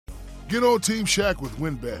Get on Team Shaq with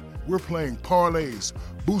WinBet. We're playing parlays,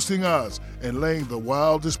 boosting odds, and laying the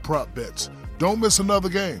wildest prop bets. Don't miss another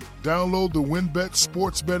game. Download the WinBet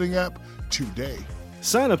sports betting app today.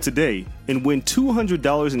 Sign up today and win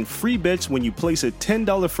 $200 in free bets when you place a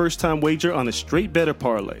 $10 first-time wager on a straight bet or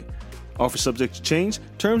parlay. Offer subject to change.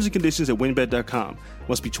 Terms and conditions at winbet.com.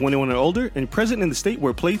 Must be 21 or older and present in the state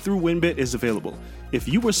where playthrough WinBet is available. If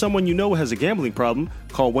you or someone you know has a gambling problem,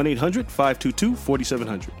 call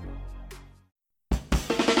 1-800-522-4700.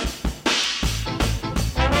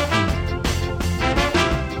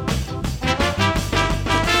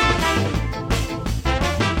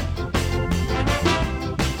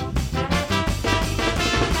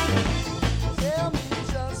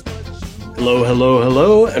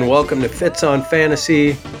 Hello, and welcome to Fitz on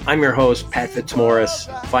Fantasy. I'm your host, Pat Fitzmaurice.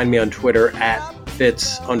 Find me on Twitter at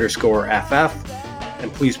Fitz_FF.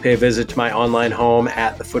 And please pay a visit to my online home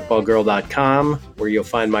at thefootballgirl.com, where you'll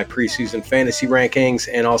find my preseason fantasy rankings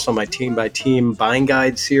and also my team-by-team buying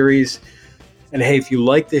guide series. And hey, if you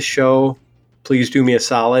like this show, please do me a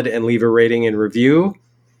solid and leave a rating and review.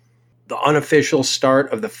 The unofficial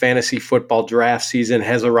start of the fantasy football draft season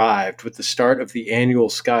has arrived with the start of the annual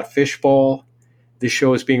Scott Fish Bowl. This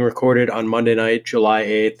show is being recorded on Monday night, July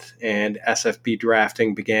 8th, and SFB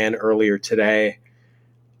drafting began earlier today.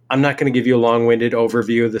 I'm not going to give you a long-winded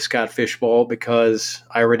overview of the Scott Fish Bowl because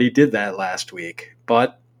I already did that last week.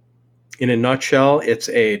 But in a nutshell, it's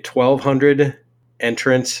a 1,200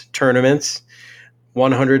 entrance tournaments,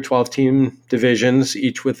 112-team divisions,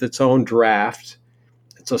 each with its own draft.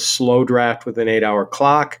 It's a slow draft with an 8-hour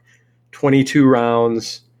clock, 22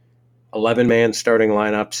 rounds, 11-man starting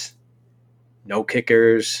lineups, no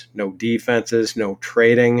kickers, no defenses, no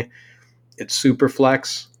trading. It's super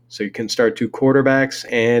flex, so you can start 2 quarterbacks,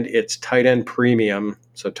 and it's tight end premium,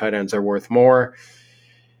 so tight ends are worth more.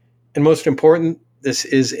 And most important, this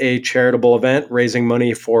is a charitable event raising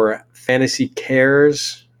money for Fantasy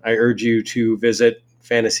Cares. I urge you to visit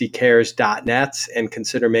fantasycares.net and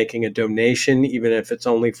consider making a donation, even if it's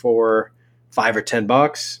only for $5 or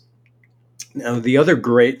 $10. Now, the other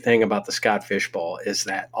great thing about the Scott Fish Bowl is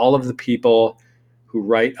that all of the people who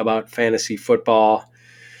write about fantasy football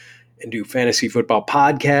and do fantasy football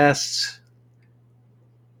podcasts,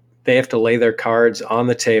 they have to lay their cards on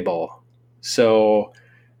the table. So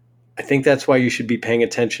I think that's why you should be paying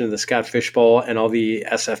attention to the Scott Fish Bowl and all the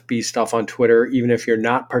SFB stuff on Twitter, even if you're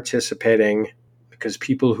not participating, because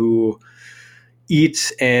people who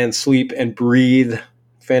eat and sleep and breathe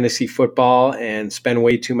fantasy football and spend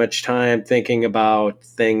way too much time thinking about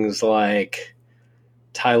things like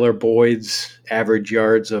Tyler Boyd's average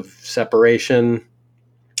yards of separation.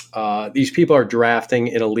 These people are drafting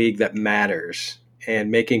in a league that matters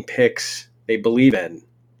and making picks they believe in.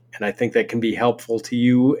 And I think that can be helpful to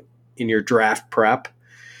you in your draft prep.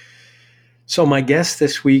 So my guest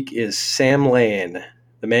this week is Sam Lane,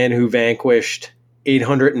 the man who vanquished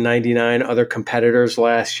 899 other competitors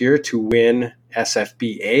last year to win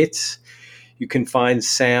SFB 8s. You can find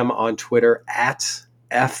Sam on Twitter at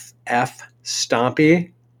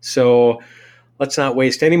FFStompy. So let's not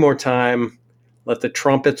waste any more time. Let the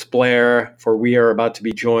trumpets blare, for we are about to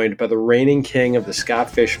be joined by the reigning king of the Scott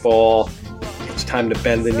Fish Bowl. It's time to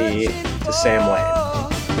bend the knee to Sam Lane.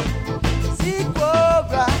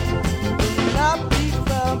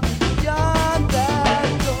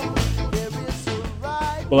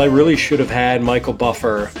 Well, I really should have had Michael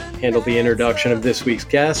Buffer handle the introduction of this week's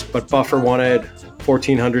guest, but Buffer wanted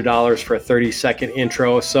 $1,400 for a 30-second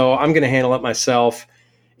intro, so I'm going to handle it myself.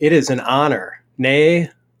 It is an honor, nay,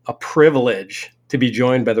 a privilege, to be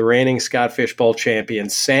joined by the reigning Scott Fish Bowl champion,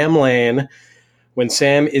 Sam Lane. When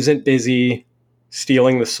Sam isn't busy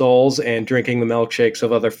stealing the souls and drinking the milkshakes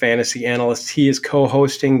of other fantasy analysts, he is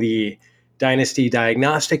co-hosting the Dynasty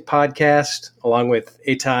Diagnostic podcast along with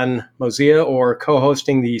Eitan Mozia, or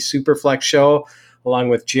co-hosting the Superflex show along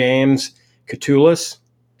with James Catoulis.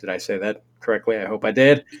 Did I say that correctly? I hope I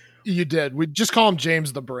did. You did. We just call him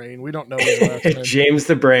James the Brain. We don't know his last name. James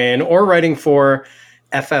the Brain, or writing for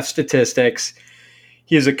FF Statistics.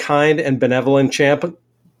 He is a kind and benevolent champ,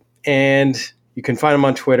 and you can find him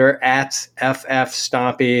on Twitter at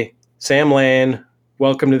FFStompy. Sam Lane,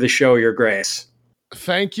 welcome to the show, Your Grace.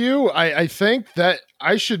 Thank you. I think that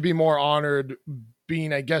I should be more honored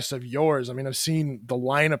being a guest of yours. I mean, I've seen the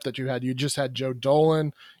lineup that you had. You just had Joe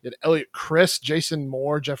Dolan, you had Elliot Chris, Jason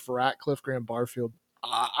Moore, Jeff Ratcliffe, Graham Barfield.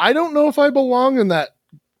 I don't know if I belong in that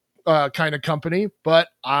kind of company, but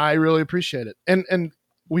I really appreciate it. And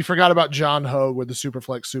we forgot about John Ho with the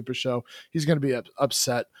Superflex Super Show. He's going to be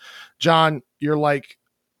upset. John, you're like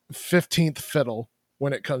 15th fiddle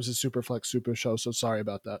when it comes to Superflex Super Show, so sorry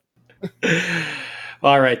about that.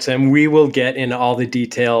 All right, Sam, we will get into all the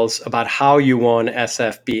details about how you won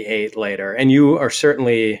SFB 8 later. And you are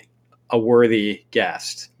certainly a worthy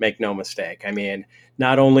guest, make no mistake. I mean,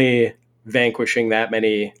 not only vanquishing that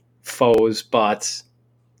many foes, but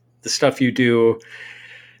the stuff you do,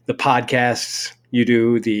 the podcasts you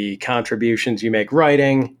do, the contributions you make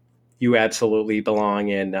writing, you absolutely belong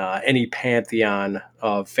in any pantheon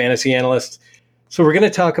of fantasy analysts. So we're going to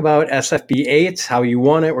talk about SFB 8, how you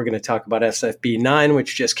won it. We're going to talk about SFB 9,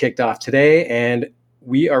 which just kicked off today. And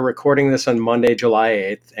we are recording this on Monday, July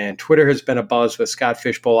 8th. And Twitter has been abuzz with Scott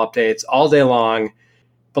Fishbowl updates all day long.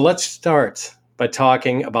 But let's start by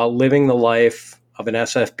talking about living the life of an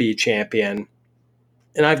SFB champion.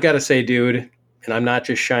 And I've got to say, dude, and I'm not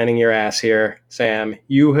just shining your ass here, Sam,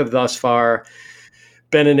 you have thus far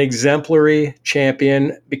been an exemplary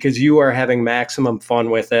champion because you are having maximum fun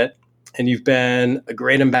with it. And you've been a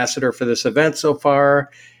great ambassador for this event so far,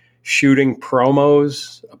 shooting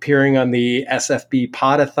promos, appearing on the SFB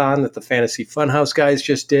Podathon that the Fantasy Funhouse guys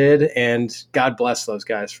just did. And God bless those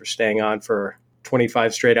guys for staying on for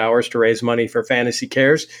 25 straight hours to raise money for Fantasy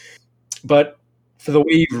Cares. But for the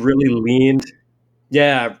way you've really leaned,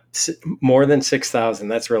 yeah, more than 6,000.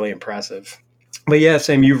 That's really impressive. But yeah,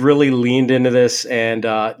 Sam, you've really leaned into this and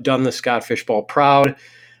done the Scott Fishbowl proud.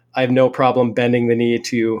 I have no problem bending the knee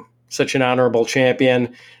to such an honorable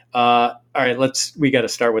champion. All right, we got to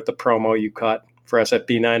start with the promo you cut for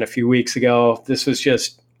SFB 9 a few weeks ago. This was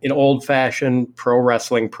just an old-fashioned pro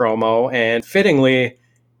wrestling promo, and fittingly,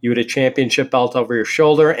 you had a championship belt over your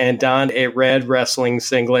shoulder and donned a red wrestling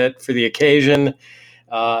singlet for the occasion.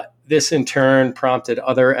 This, in turn, prompted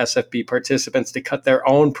other SFB participants to cut their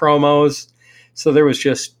own promos. So there was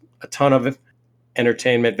just a ton of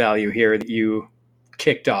entertainment value here that you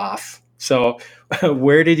kicked off. So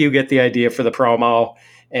where did you get the idea for the promo?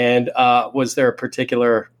 And was there a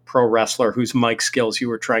particular pro wrestler whose mic skills you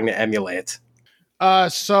were trying to emulate?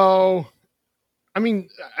 So, I mean,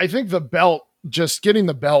 I think just getting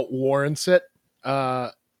the belt warrants it.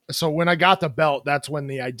 So when I got the belt, that's when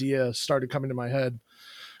the idea started coming to my head.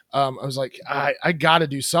 I was like, I got to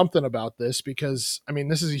do something about this because, I mean,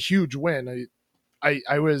 this is a huge win.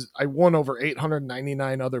 I won over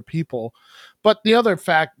 899 other people. But the other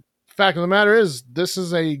fact of the matter is this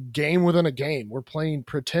is a game within a game. We're playing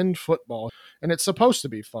pretend football and it's supposed to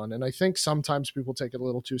be fun. And I think sometimes people take it a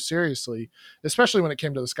little too seriously, especially when it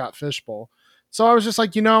came to the Scott Fishbowl. So I was just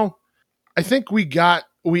like, I think we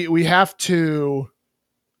have to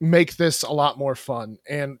make this a lot more fun.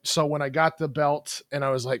 And so when I got the belt and I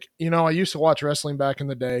was like, I used to watch wrestling back in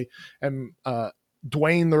the day, and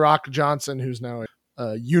Dwayne "The Rock" Johnson, who's now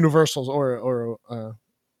a Universal or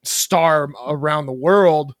star around the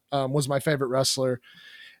world, was my favorite wrestler.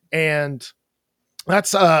 And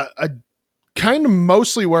that's a kind of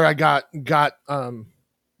mostly where I got or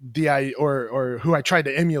who I tried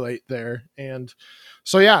to emulate there. And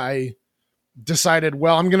so, yeah, I decided,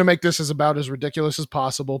 well, I'm going to make this about as ridiculous as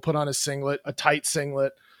possible, put on a tight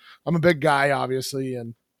singlet. I'm a big guy, obviously.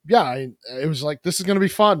 And yeah, it was like, this is going to be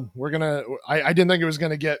fun. I didn't think it was going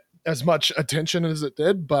to get as much attention as it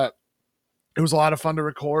did, but it was a lot of fun to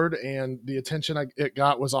record, and the attention it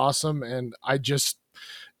got was awesome. And I just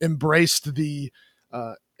embraced the,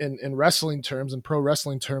 in wrestling terms and pro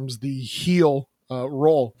wrestling terms, the heel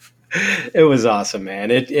role. It was awesome,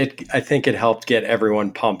 man. I think it helped get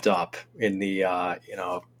everyone pumped up in the,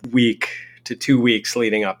 week to 2 weeks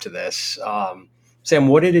leading up to this. Sam,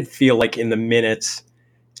 what did it feel like in the minutes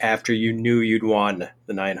after you knew you'd won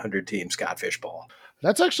the 900 team Scott Fishbowl?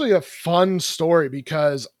 That's actually a fun story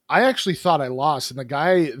because I actually thought I lost, and the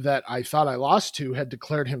guy that I thought I lost to had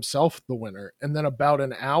declared himself the winner. And then about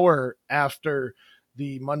an hour after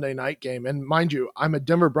the Monday night game, and mind you, I'm a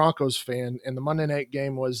Denver Broncos fan, and the Monday night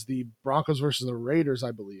game was the Broncos versus the Raiders,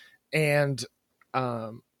 I believe. And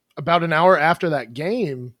about an hour after that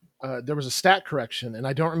game, there was a stat correction, and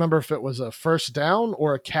I don't remember if it was a first down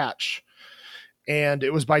or a catch. And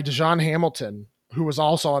it was by DeJohn Hamilton, who was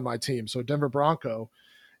also on my team, so Denver Bronco.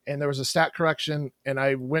 And there was a stat correction, and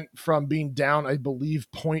I went from being down, I believe,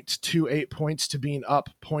 0.28 points to being up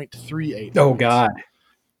 0.38. Oh, God.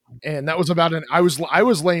 And that was about I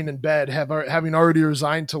was laying in bed, having already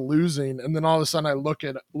resigned to losing, and then all of a sudden I look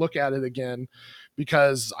at it again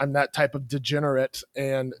because I'm that type of degenerate,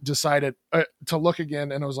 and decided to look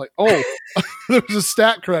again, and I was like, oh, there was a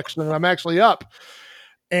stat correction, and I'm actually up.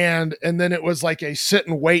 And then it was like a sit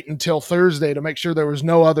and wait until Thursday to make sure there was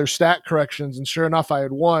no other stat corrections. And sure enough, I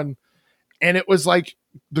had won. And it was like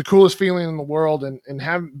the coolest feeling in the world.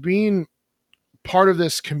 And being part of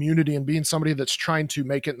this community and being somebody that's trying to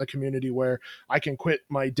make it in the community where I can quit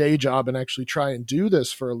my day job and actually try and do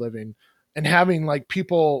this for a living. and having like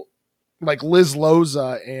people like Liz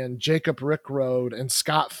Loza and Jacob Rickroad and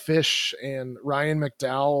Scott Fish and Ryan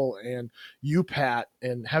McDowell and you, Pat,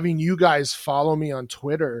 and having you guys follow me on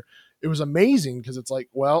Twitter, it was amazing because it's like,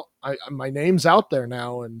 well, my name's out there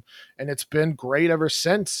now, and it's been great ever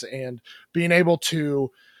since. And being able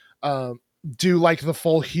to do like the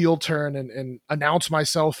full heel turn and announce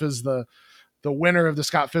myself as the winner of the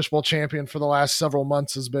Scott Fishbowl champion for the last several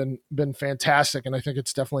months has been fantastic, and I think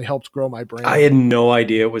it's definitely helped grow my brand. I had no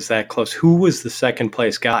idea it was that close. Who was the second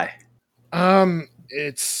place guy?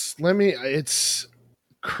 It's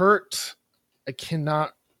Kurt. I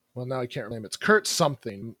cannot. Well, now I can't remember. It's Kurt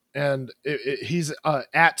something, and he's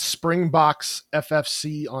at Springboks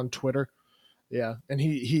FFC on Twitter. Yeah, and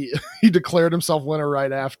he declared himself winner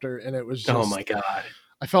right after, and it was just, oh my God.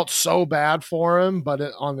 I felt so bad for him, but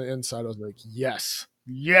on the inside, I was like, yes.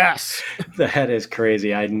 That is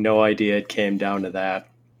crazy. I had no idea it came down to that.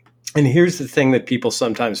 And here's the thing that people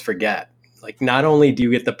sometimes forget. Like, not only do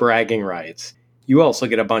you get the bragging rights, you also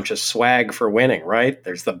get a bunch of swag for winning, right?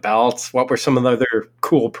 There's the belts. What were some of the other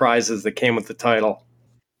cool prizes that came with the title?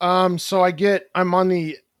 So I'm on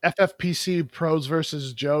the FFPC Pros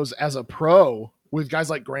versus Joes as a pro with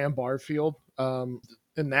guys like Graham Barfield.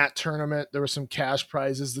 In that tournament, there were some cash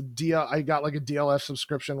prizes. I got like a DLF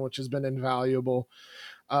subscription, which has been invaluable.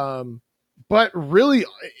 But really,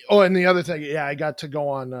 and the other thing, I got to go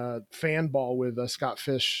on Fanball with Scott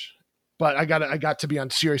Fish, but I got to be on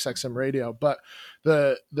SiriusXM radio. But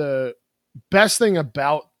the best thing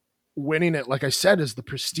about winning it, like I said, is the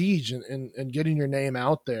prestige and getting your name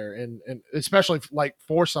out there, and especially like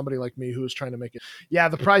for somebody like me who is trying to make it. Yeah,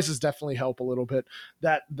 the prizes definitely help a little bit.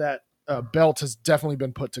 That belt has definitely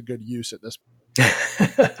been put to good use at this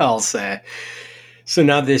point. I'll say. So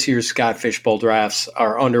now this year's Scott Fishbowl drafts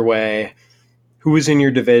are underway. Who was in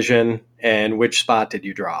your division and which spot did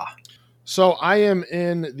you draw? So I am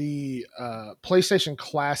in the PlayStation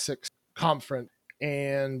Classics Conference,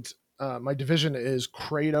 and my division is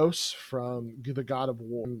Kratos from the God of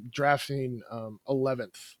War. I'm drafting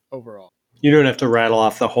 11th overall. You don't have to rattle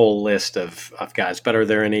off the whole list of guys, but are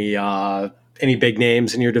there any big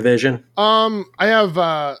names in your division? I have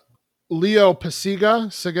Leo Pasiga,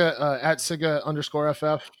 Siga at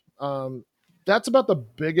Siga_FF. That's about the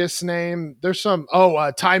biggest name. There's some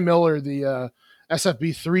Ty Miller, the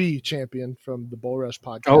SFB3 champion from the Bull Rush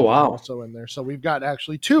podcast. Oh wow, also in there. So we've got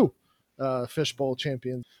actually two Fishbowl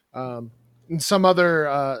champions, and some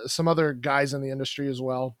other guys in the industry as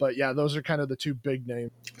well. But yeah, those are kind of the two big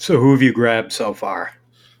names. So who have you grabbed so far?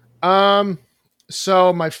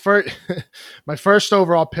 So my first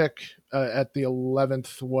overall pick at the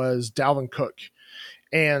 11th was Dalvin Cook,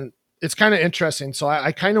 and it's kind of interesting. So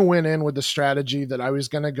I kind of went in with the strategy that I was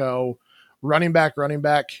going to go running back,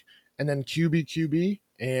 and then QB,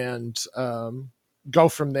 and go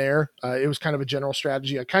from there. It was kind of a general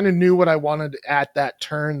strategy. I kind of knew what I wanted at that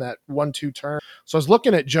turn, that 1-2 turn. So I was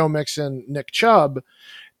looking at Joe Mixon, Nick Chubb,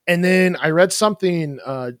 and then I read something.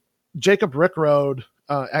 Jacob Rickroad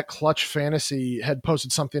at Clutch Fantasy had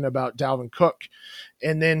posted something about Dalvin Cook,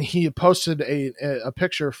 and then he posted a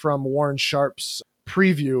picture from Warren Sharp's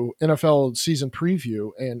NFL season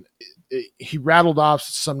preview, and he rattled off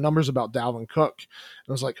some numbers about Dalvin Cook. And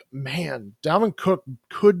I was like, man, Dalvin Cook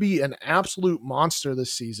could be an absolute monster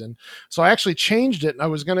this season. So I actually changed it, and I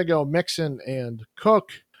was going to go Mixon and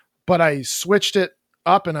Cook, but I switched it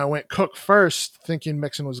up and I went Cook first, thinking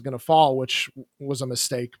Mixon was going to fall, which was a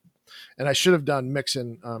mistake. And I should have done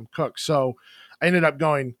Mixon, Cook. So I ended up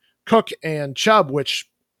going Cook and Chubb, which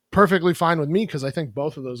perfectly fine with me because I think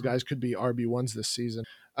both of those guys could be RB1s this season.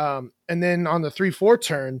 And then on the 3-4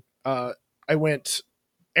 turn, I went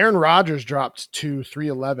Aaron Rodgers dropped to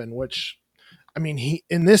 311, which, I mean, he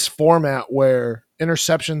in this format where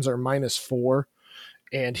interceptions are -4,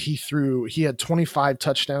 and he had 25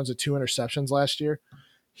 touchdowns and 2 interceptions last year.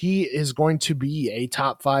 He is going to be a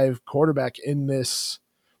top 5 quarterback in this.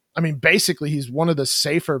 I mean, basically, he's one of the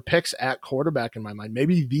safer picks at quarterback in my mind,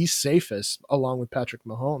 maybe the safest, along with Patrick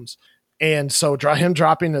Mahomes. And so him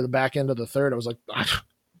dropping to the back end of the third, I was like,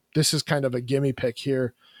 this is kind of a gimme pick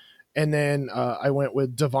here. And then I went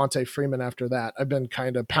with Devontae Freeman after that. I've been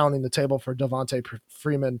kind of pounding the table for Devontae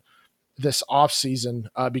Freeman this offseason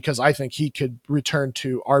because I think he could return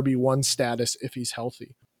to RB1 status if he's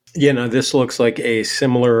healthy. This looks like a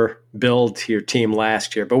similar build to your team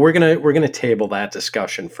last year, but we're gonna table that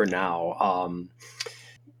discussion for now.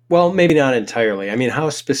 Well, maybe not entirely. I mean, how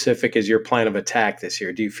specific is your plan of attack this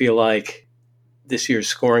year? Do you feel like this year's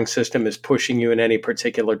scoring system is pushing you in any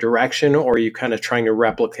particular direction, or are you kind of trying to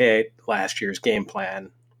replicate last year's game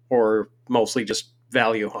plan, or mostly just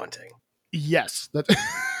value hunting? Yes,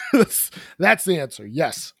 That's the answer.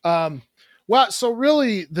 Yes. Well, so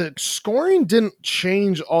really the scoring didn't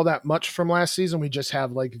change all that much from last season. We just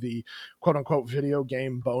have like the quote unquote video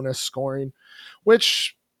game bonus scoring,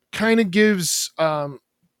 which kind of gives a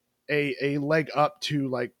leg up to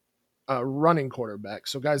like running quarterback.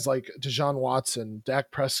 So guys like Deshaun Watson,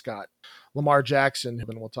 Dak Prescott, Lamar Jackson,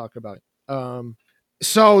 and we'll talk about.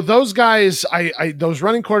 So those guys, I those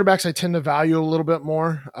running quarterbacks, I tend to value a little bit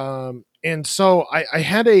more. And so I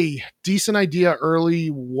had a decent idea early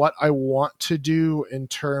what I want to do in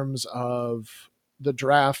terms of the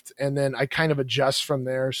draft, and then I kind of adjust from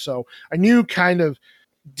there. So I knew kind of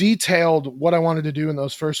detailed what I wanted to do in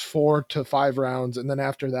those first 4 to 5 rounds, and then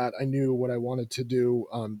after that I knew what I wanted to do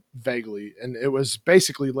vaguely, and it was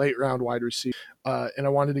basically late round wide receiver, and I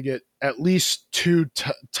wanted to get at least 2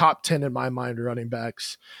 top 10 in my mind running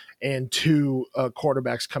backs and 2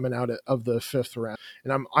 quarterbacks coming out of the 5th round,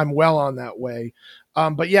 and I'm well on that way.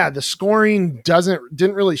 But yeah, the scoring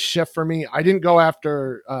didn't really shift for me. I didn't go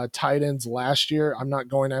after tight ends last year. I'm not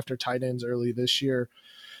going after tight ends early this year.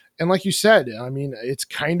 And like you said, I mean, it's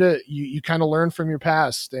kind of you kind of learn from your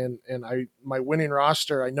past, and my winning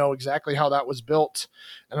roster, I know exactly how that was built,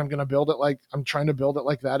 and I'm trying to build it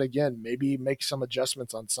like that again. Maybe make some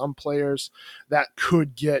adjustments on some players that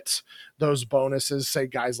could get those bonuses. Say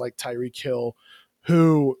guys like Tyreek Hill,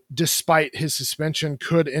 who, despite his suspension,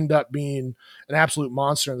 could end up being an absolute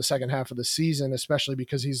monster in the second half of the season, especially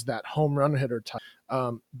because he's that home run hitter type.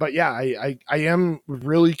 But yeah, I am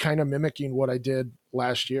really kind of mimicking what I did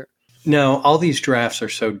last year. No, all these drafts are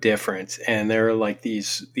so different, and there are like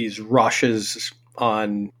these rushes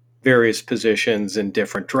on various positions in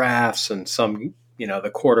different drafts, and some,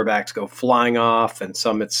 the quarterbacks go flying off, and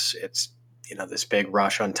some it's this big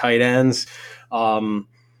rush on tight ends.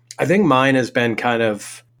 I think mine has been kind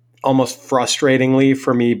of almost frustratingly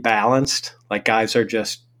for me balanced. Like guys are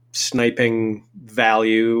just sniping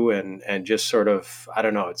value and just sort of, I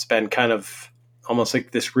don't know, it's been kind of almost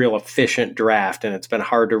like this real efficient draft, and it's been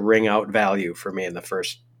hard to wring out value for me in the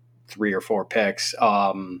first 3 or 4 picks.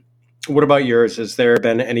 What about yours? Has there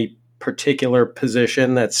been any particular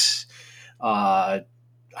position that's, I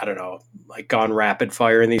don't know, like gone rapid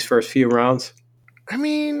fire in these first few rounds? I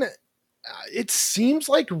mean, it seems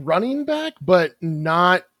like running back, but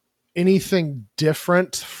not anything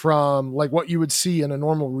different from like what you would see in a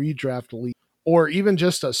normal redraft league or even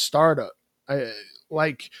just a startup.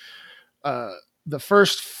 The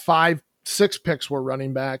first 5-6 picks were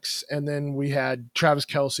running backs, and then we had Travis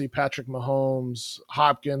Kelce, Patrick Mahomes,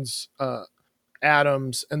 Hopkins,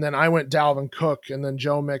 Adams, and then I went Dalvin Cook, and then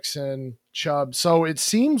Joe Mixon, Chubb. So it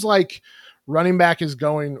seems like running back is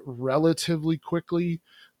going relatively quickly,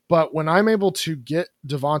 but when I'm able to get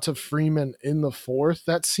Devonta Freeman in the 4th,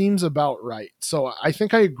 that seems about right. So I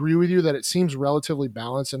think I agree with you that it seems relatively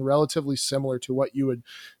balanced and relatively similar to what you would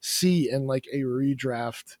see in like a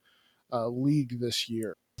redraft league this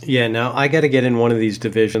year. Yeah, now I got to get in one of these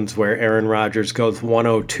divisions where Aaron Rodgers goes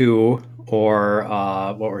 102, or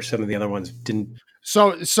what were some of the other ones?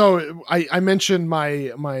 So I mentioned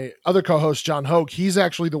my other co-host John Hoke. He's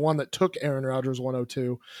actually the one that took Aaron Rodgers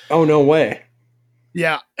 102. Oh, no way.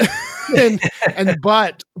 Yeah,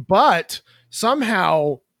 but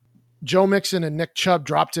somehow Joe Mixon and Nick Chubb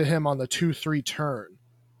dropped to him on the 2-3 turn.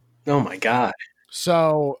 Oh my God!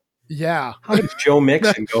 So yeah, how did Joe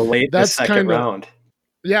Mixon go late the second round?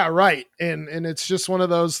 Yeah, right. And it's just one of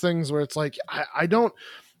those things where it's like I don't,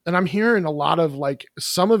 and I'm hearing a lot of like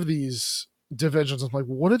some of these divisions. I'm like,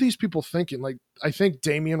 what are these people thinking? Like, I think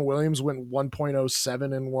Damian Williams went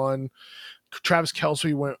 1.07 in one. Travis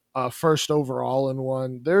Kelce went first overall in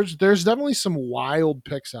one. There's definitely some wild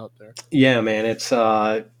picks out there. Yeah, man, it's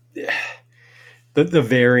the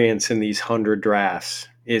variance in these 100 drafts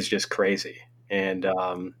is just crazy, and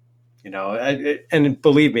and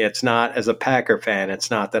believe me, it's not, as a Packer fan,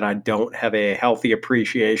 it's not that I don't have a healthy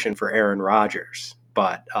appreciation for Aaron Rodgers,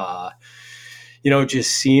 but it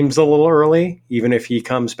just seems a little early, even if he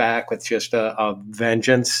comes back with just a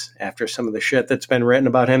vengeance after some of the shit that's been written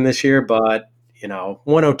about him this year. But,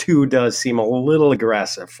 102 does seem a little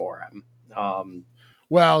aggressive for him.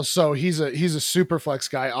 Well, so he's a super flex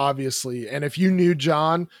guy, obviously. And if you knew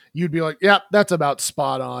John, you'd be like, yeah, that's about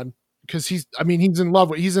spot on. Because he's in love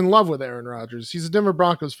with Aaron Rodgers. He's a Denver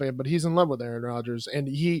Broncos fan, but he's in love with Aaron Rodgers. And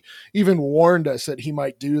he even warned us that he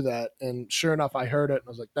might do that. And sure enough, I heard it and I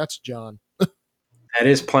was like, that's John. That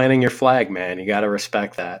is planting your flag, man. You got to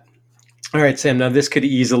respect that. All right, Sam. Now, this could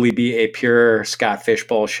easily be a pure Scott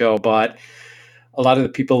Fishbowl show, but a lot of the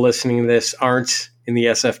people listening to this aren't in the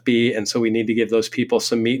SFB, and so we need to give those people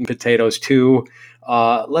some meat and potatoes too.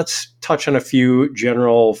 Let's touch on a few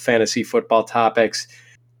general fantasy football topics.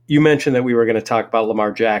 you mentioned that we were going to talk about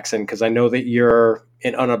Lamar Jackson because I know that you're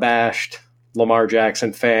an unabashed Lamar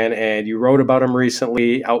Jackson fan, and you wrote about him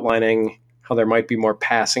recently, outlining how there might be more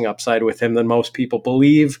passing upside with him than most people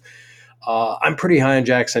believe. I'm pretty high on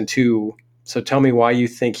Jackson too. So tell me why you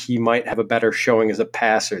think he might have a better showing as a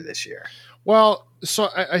passer this year. Well, so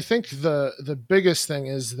I think the biggest thing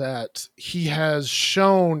is that he has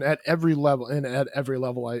shown at every level, and at every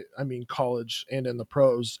level, I mean college and in the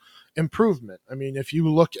pros, improvement. I mean, if you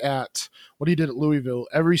look at what he did at Louisville,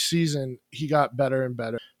 every season he got better and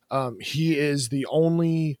better. He is the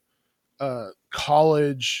only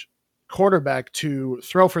college quarterback to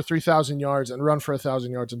throw for 3,000 yards and run for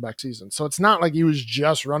 1,000 yards in back season. So it's not like he was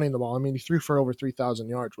just running the ball. I mean, he threw for over 3,000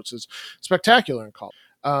 yards, which is spectacular in college.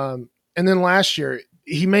 And then last year,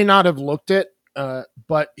 he may not have looked it,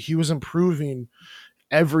 but he was improving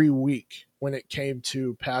every week when it came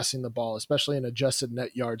to passing the ball, especially in adjusted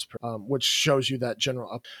net yards, which shows you that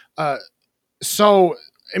general up. So,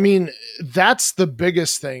 I mean, that's the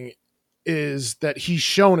biggest thing, is that he's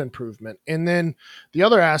shown improvement. And then the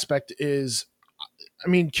other aspect is, I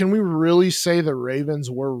mean, can we really say the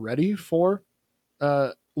Ravens were ready for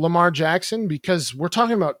Lamar Jackson? Because we're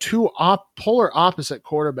talking about two polar opposite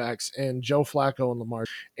quarterbacks in Joe Flacco and Lamar.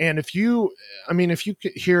 And if you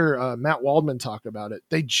could hear Matt Waldman talk about it,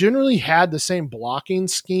 they generally had the same blocking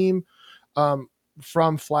scheme from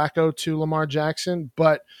Flacco to Lamar Jackson,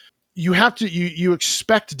 but you have to you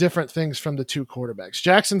expect different things from the two quarterbacks.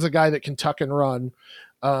 Jackson's a guy that can tuck and run,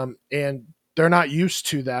 and they're not used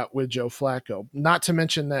to that with Joe Flacco. Not to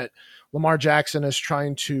mention that Lamar Jackson is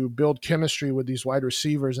trying to build chemistry with these wide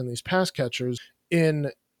receivers and these pass catchers in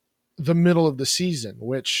the middle of the season,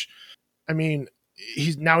 which, I mean,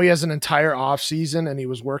 he has an entire off season, and he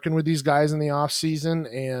was working with these guys in the off season,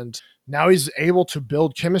 and now he's able to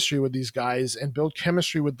build chemistry with these guys and build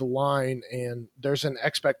chemistry with the line, and there's an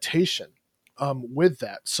expectation with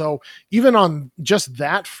that. So even on just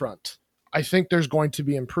that front, I think there's going to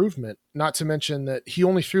be improvement, not to mention that he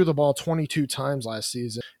only threw the ball 22 times last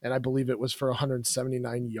season, and I believe it was for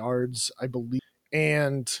 179 yards, I believe.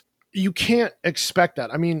 And you can't expect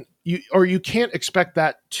that. I mean, you can't expect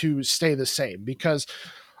that to stay the same, because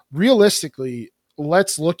realistically,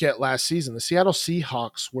 let's look at last season. The Seattle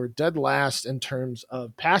Seahawks were dead last in terms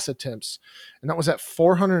of pass attempts, and that was at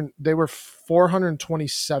 400. They were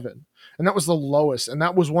 427, and that was the lowest. And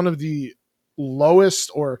that was one of the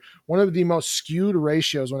lowest, or one of the most skewed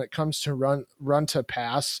ratios when it comes to run to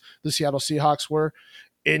pass. The Seattle Seahawks were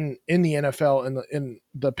in the NFL in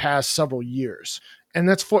the past several years,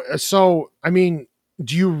 and so. I mean,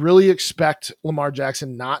 do you really expect Lamar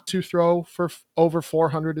Jackson not to throw for over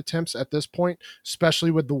 400 attempts at this point, especially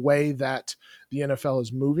with the way that the NFL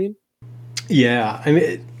is moving? Yeah, I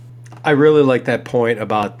mean, I really like that point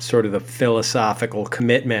about sort of the philosophical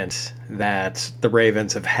commitment that the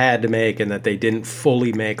Ravens have had to make and that they didn't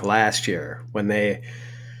fully make last year when they,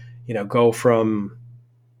 go from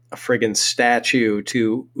a friggin' statue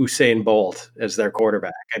to Usain Bolt as their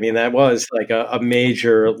quarterback. I mean, that was like a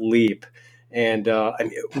major leap. And I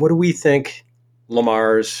mean, what do we think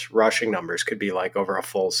Lamar's rushing numbers could be like over a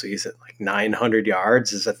full season? Like 900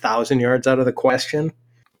 yards? Is 1,000 yards out of the question?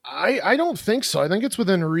 I don't think so. I think it's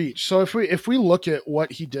within reach. So if we look at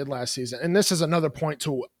what he did last season, and this is another point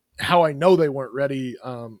to how I know they weren't ready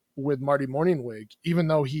with Marty Mornhinweg, even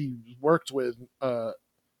though he worked with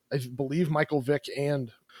I believe Michael Vick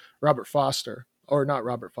and Robert Foster, or not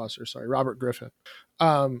Robert Foster, sorry, Robert Griffin.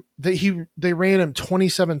 They ran him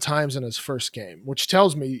 27 times in his first game, which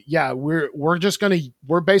tells me, yeah, we're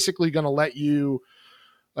basically gonna let you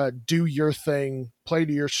do your thing, play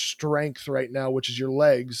to your strength right now, which is your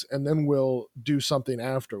legs, and then we'll do something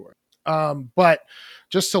afterward. But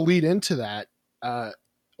just to lead into that,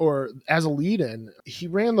 or as a lead-in, he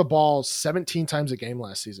ran the ball 17 times a game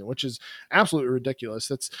last season, which is absolutely ridiculous.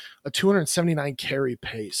 That's a 279 carry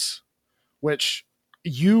pace, which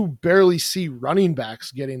you barely see running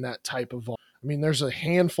backs getting that type of volume. I mean, there's a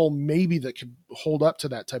handful maybe that could hold up to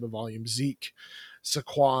that type of volume. Zeke,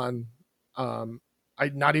 Saquon,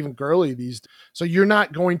 not even Gurley these days. So you're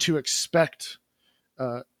not going to expect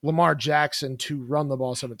Lamar Jackson to run the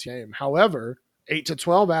ball 17 times. However, 8 to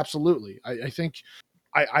 12, absolutely. I think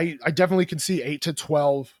I definitely can see 8 to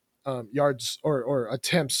 12 yards or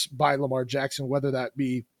attempts by Lamar Jackson, whether that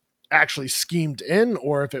be actually schemed in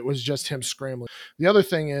or if it was just him scrambling. The other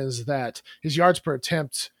thing is that his yards per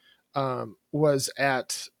attempt was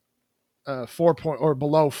at 4 or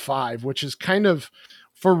below 5, which is kind of,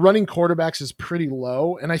 for running quarterbacks, is pretty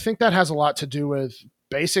low. And I think that has a lot to do with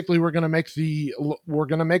basically we're going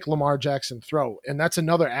to make Lamar Jackson throw. And that's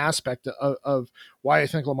another aspect of why I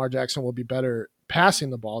think Lamar Jackson will be better passing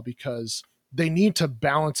the ball because they need to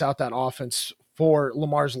balance out that offense for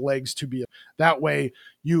Lamar's legs to be that way.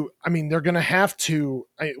 They're going to have to,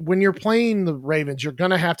 when you're playing the Ravens, you're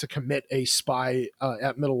going to have to commit a spy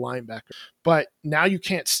at middle linebacker, but now you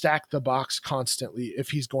can't stack the box constantly if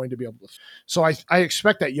he's going to be able to. So I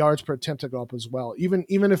expect that yards per attempt to go up as well, even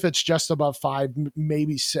if it's just above 5,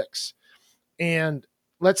 maybe 6. And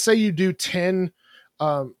let's say you do 10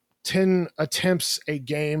 attempts a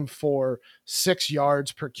game for 6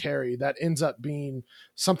 yards per carry. That ends up being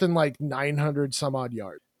something like 900 some odd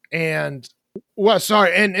yards. And so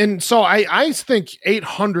I think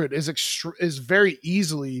 800 is very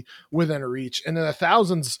easily within a reach, and then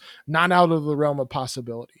 1,000's not out of the realm of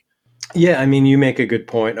possibility. Yeah, I mean, you make a good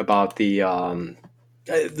point about the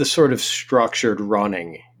sort of structured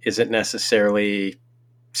running isn't necessarily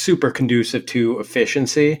super conducive to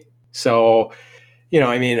efficiency. So,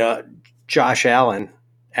 Josh Allen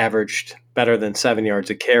averaged better than 7 yards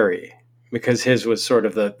a carry because his was sort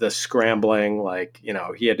of the scrambling,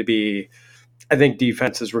 he had to be, I think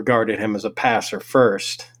defenses regarded him as a passer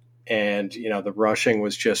first. And, the rushing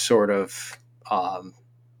was just sort of,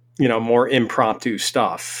 more impromptu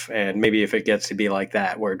stuff. And maybe if it gets to be like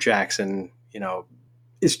that, where Jackson,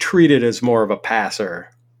 is treated as more of a passer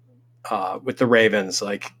with the Ravens,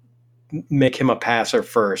 like make him a passer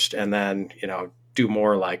first and then, do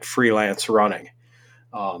more like freelance running.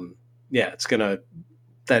 It's going to,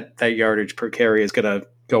 that yardage per carry is going to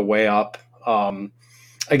go way up.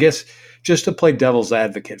 I guess just to play devil's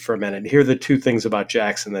advocate for a minute, here are the two things about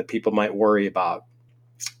Jackson that people might worry about.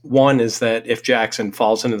 One is that if Jackson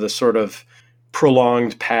falls into the sort of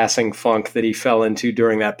prolonged passing funk that he fell into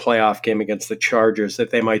during that playoff game against the Chargers, that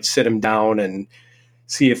they might sit him down and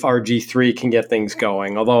see if RG3 can get things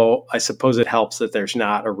going. Although I suppose it helps that there's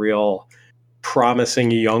not a real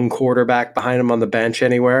promising young quarterback behind him on the bench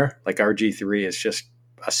anywhere. Like RG3 is just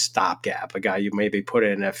a stopgap, a guy you maybe put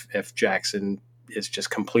in if Jackson is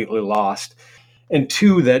just completely lost. And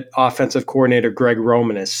two, that offensive coordinator Greg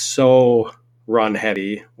Roman is so run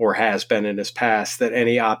heavy, or has been in his past, that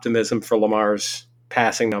any optimism for Lamar's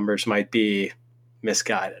passing numbers might be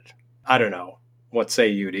misguided. I don't know. What say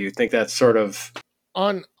you? Do you think that's sort of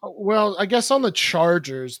I guess on the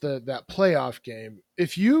Chargers, that playoff game,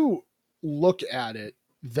 if you look at it,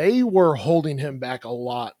 they were holding him back a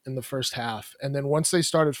lot in the first half. And then once they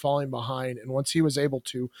started falling behind, and once he was able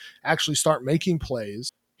to actually start making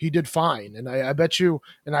plays, he did fine. And I bet you,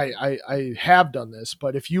 and I have done this,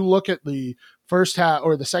 but if you look at the first half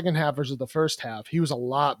or the second half versus the first half, he was a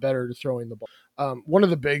lot better to throwing the ball. One of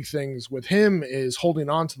the big things with him is holding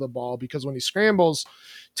on to the ball, because when he scrambles,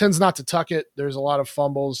 tends not to tuck it. There's a lot of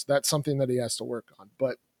fumbles. That's something that he has to work on.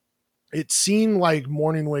 But it seemed like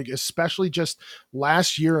Morningwig, especially just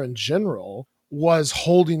last year in general, was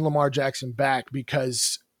holding Lamar Jackson back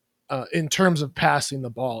because in terms of passing the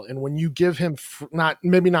ball. And when you give him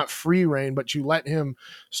maybe not free reign, but you let him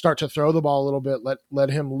start to throw the ball a little bit, let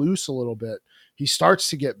him loose a little bit, he starts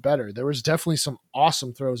to get better. There was definitely some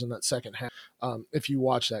awesome throws in that second half if you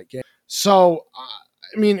watch that game. So,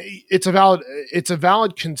 it's a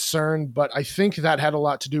valid concern, but I think that had a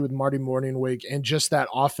lot to do with Marty Morningwig and just that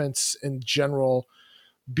offense in general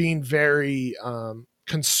being very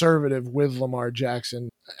conservative with Lamar Jackson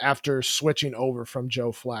after switching over from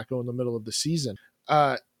Joe Flacco in the middle of the season.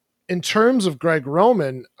 In terms of Greg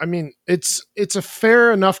Roman, it's a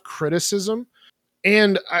fair enough criticism.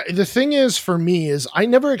 And the thing is, for me, is I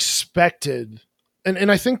never expected,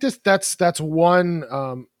 and I think that's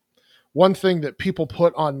one thing that people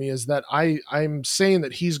put on me, is that I'm saying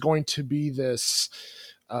that he's going to be this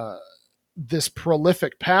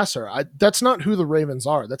prolific passer. That's not who the Ravens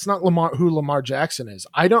are. That's not who Lamar Jackson is.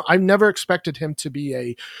 I've never expected him to be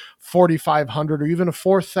a 4,500 or even a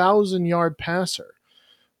 4,000 yard passer.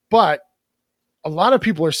 But a lot of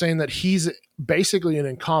people are saying that he's basically an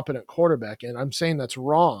incompetent quarterback, and I'm saying that's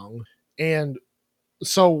wrong. And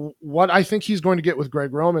so what I think he's going to get with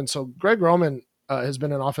Greg Roman. So Greg Roman has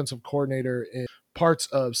been an offensive coordinator in parts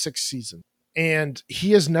of 6 seasons, and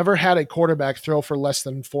he has never had a quarterback throw for less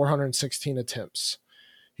than 416 attempts.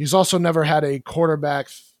 He's also never had a quarterback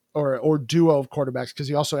or duo of quarterbacks, because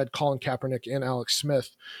he also had Colin Kaepernick and Alex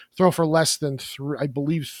Smith throw for less than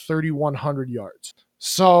 3,100 yards.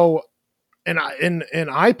 So, and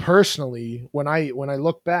I personally, when I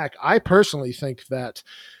look back, I personally think that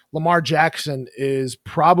Lamar Jackson is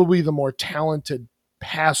probably the more talented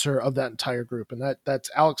passer of that entire group, and that's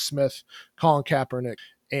Alex Smith, Colin Kaepernick,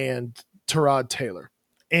 and Tyrod Taylor.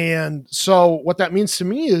 And so what that means to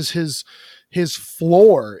me is his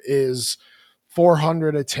floor is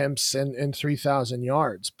 400 attempts and 3,000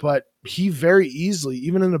 yards. But he very easily,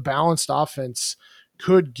 even in a balanced offense,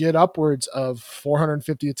 could get upwards of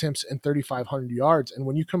 450 attempts and 3,500 yards. And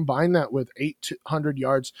when you combine that with 800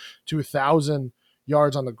 yards to 1,000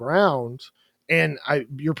 yards on the ground, and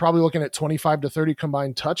you're probably looking at 25 to 30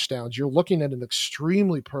 combined touchdowns, you're looking at an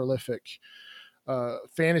extremely prolific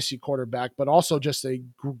fantasy quarterback, but also just a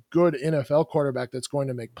good NFL quarterback that's going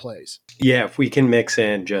to make plays. Yeah, if we can mix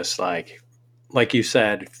in just like you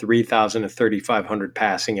said, 3,000 to 3,500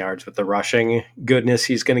 passing yards with the rushing goodness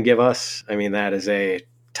he's going to give us, I mean, that is a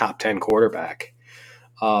top 10 quarterback.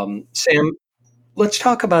 Sam, let's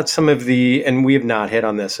talk about some of and we have not hit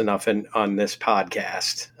on this enough on this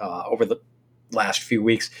podcast over the last few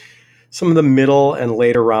weeks, some of the middle and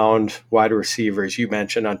later round wide receivers you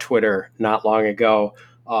mentioned on Twitter not long ago.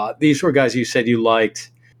 These were guys you said you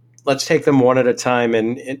liked. Let's take them one at a time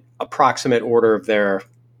in approximate order of their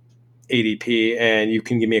ADP, and you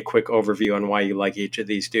can give me a quick overview on why you like each of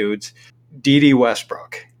these dudes. Dede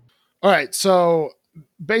Westbrook. All right, so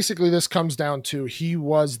basically this comes down to he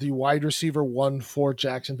was the wide receiver 1 for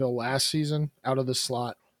Jacksonville last season out of the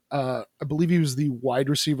slot. I believe he was the wide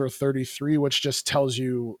receiver 33, which just tells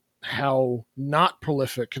you how not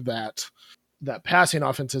prolific that passing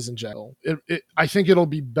offense is in general. I think it'll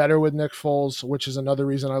be better with Nick Foles, which is another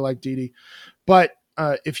reason I like Dede. But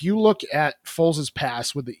if you look at Foles'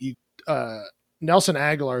 pass with the Nelson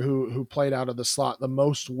Aguilar, who played out of the slot the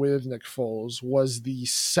most with Nick Foles, was the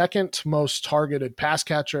second most targeted pass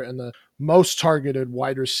catcher and the most targeted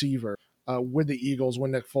wide receiver with the Eagles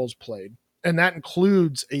when Nick Foles played. And that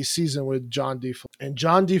includes a season with John DeFilippo. And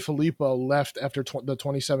John DeFilippo left after the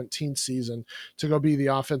 2017 season to go be the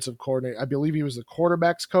offensive coordinator. I believe he was the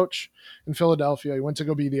quarterback's coach in Philadelphia. He went to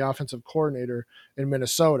go be the offensive coordinator in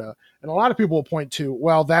Minnesota. And a lot of people will point to,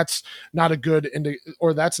 well, that's not a good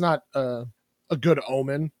or that's not a good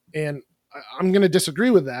omen. And I'm going to disagree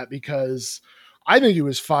with that, because I think he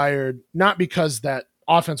was fired not because that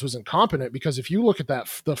offense was incompetent, because if you look at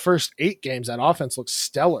the first 8 games, that offense looks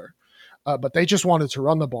stellar. But they just wanted to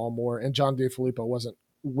run the ball more, and John DeFilippo wasn't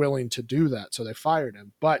willing to do that, so they fired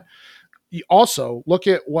him. But you also look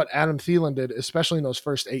at what Adam Thielen did, especially in those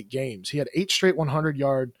first 8 games. He had 8 straight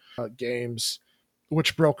 100-yard games,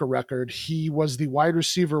 which broke a record. He was the wide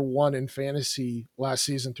receiver 1 in fantasy last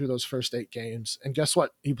season through those first 8 games. And guess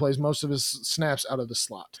what? He plays most of his snaps out of the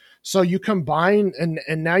slot. So you combine, and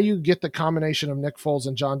now you get the combination of Nick Foles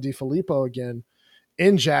and John DeFilippo again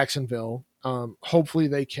in Jacksonville. Hopefully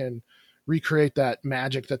they can recreate that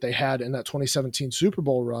magic that they had in that 2017 Super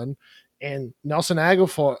Bowl run. And Nelson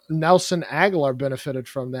Aguilar benefited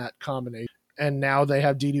from that combination. And now they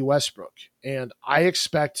have Dede Westbrook. And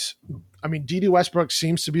Dede Westbrook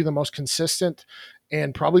seems to be the most consistent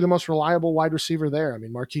and probably the most reliable wide receiver there. I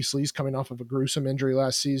mean, Marquise Lee's coming off of a gruesome injury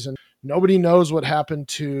last season. Nobody knows what happened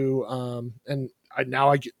to,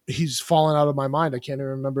 he's fallen out of my mind. I can't even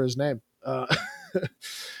remember his name. But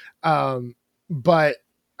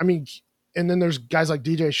I mean, and then there's guys like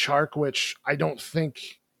DJ Chark, which I don't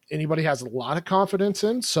think anybody has a lot of confidence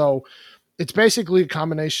in. So it's basically a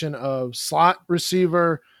combination of slot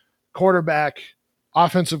receiver, quarterback,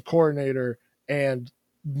 offensive coordinator, and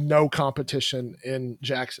no competition in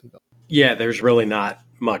Jacksonville. Yeah, there's really not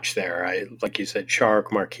much there. Like you said,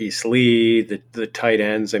 Chark, Marquise Lee, the tight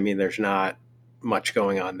ends. I mean, there's not much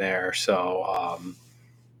going on there. So,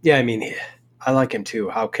 I like him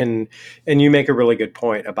too. And you make a really good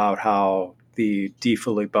point about how the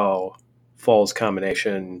DeFilippo Foles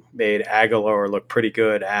combination made Aguilar look pretty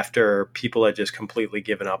good after people had just completely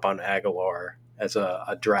given up on Aguilar as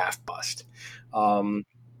a draft bust.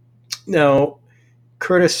 Now,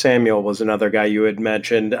 Curtis Samuel was another guy you had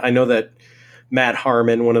mentioned. I know that Matt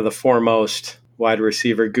Harmon, one of the foremost wide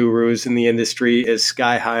receiver gurus in the industry, is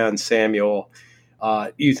sky high on Samuel.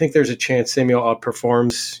 You think there's a chance Samuel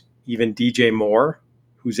outperforms even DJ Moore,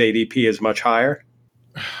 whose ADP is much higher?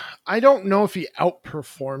 I don't know if he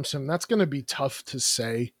outperforms him. That's going to be tough to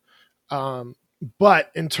say.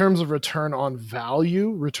 But in terms of return on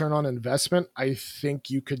value, return on investment, I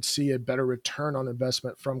think you could see a better return on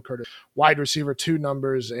investment from Curtis. Wide receiver 2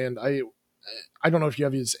 numbers, and I don't know if you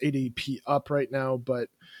have his ADP up right now, but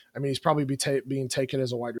I mean, he's probably being taken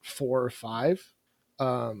as a wide 4 or 5.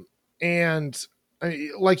 And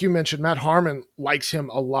like you mentioned, Matt Harmon likes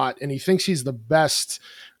him a lot, and he thinks he's the best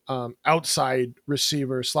outside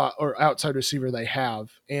receiver they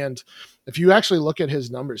have. And if you actually look at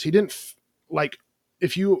his numbers, he didn't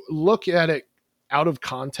if you look at it out of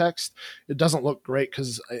context, it doesn't look great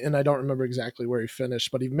and I don't remember exactly where he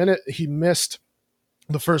finished, but he missed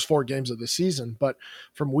the first 4 games of the season. But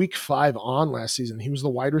from week 5 on last season, he was the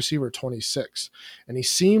wide receiver 26, and he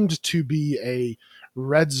seemed to be a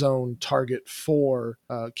red zone target for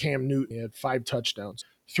Cam Newton. He had 5 touchdowns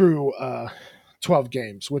through 12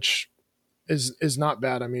 games, which is not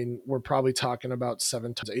bad. I mean, we're probably talking about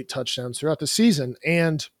 7 to 8 touchdowns throughout the season.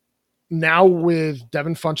 And now with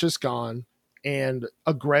Devin Funchess gone and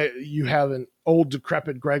you have an old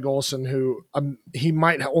decrepit Greg Olsen who he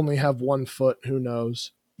might only have 1 foot, who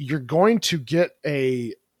knows. You're going to get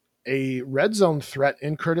a red zone threat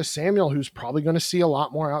in Curtis Samuel, who's probably going to see a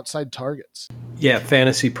lot more outside targets. Yeah,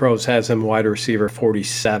 Fantasy Pros has him wide receiver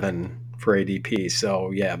 47 for ADP.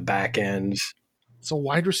 So yeah, back ends. It's a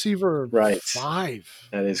wide receiver 5.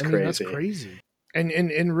 That is crazy. That's crazy.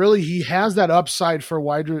 And really, he has that upside for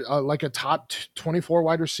like a top 24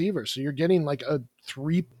 wide receiver. So you're getting like a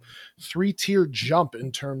three-tier jump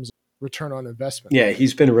in terms of return on investment. Yeah,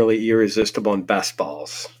 he's been really irresistible in best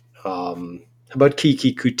balls. How about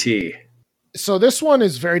Kiki Kuti? So this one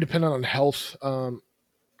is very dependent on health. I'm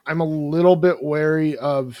a little bit wary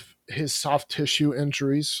of his soft tissue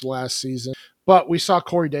injuries last season, but we saw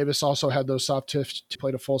Corey Davis also had those soft tissues,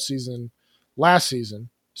 played a full season last season.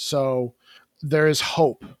 So there is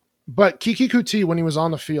hope. But Kiki Kuti, when he was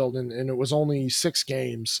on the field, and it was only 6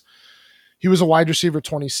 games, he was a wide receiver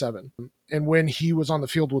 27. And when he was on the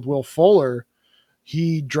field with Will Fuller,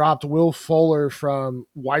 he dropped Will Fuller from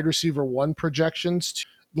wide receiver 1 projections to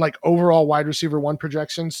like overall wide receiver 1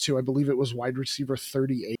 projections to, I believe it was wide receiver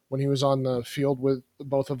 38 when he was on the field with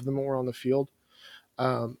both of them were on the field.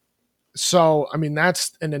 So, I mean,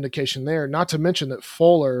 that's an indication there, not to mention that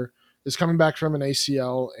Fuller is coming back from an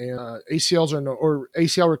ACL, and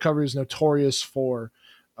ACL recovery is notorious for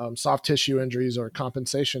soft tissue injuries or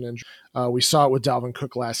compensation injuries. We saw it with Dalvin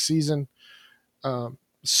Cook last season.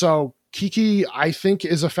 So Kiki, I think,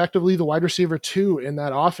 is effectively the wide receiver 2 in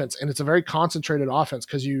that offense, and it's a very concentrated offense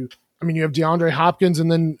because you have DeAndre Hopkins,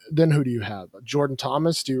 and then who do you have? Jordan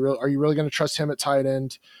Thomas. Are you really going to trust him at tight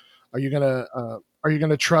end? Are you going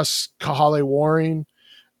to trust Kahale Warring?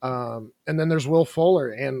 And then there's Will Fuller.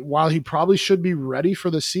 And while he probably should be ready for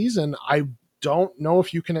the season, I don't know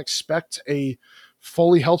if you can expect a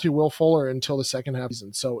fully healthy Will Fuller until the second half of the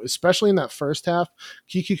season. So especially in that first half,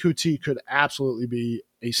 Kiki Kuti could absolutely be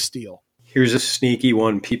a steal. Here's a sneaky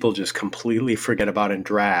one people just completely forget about in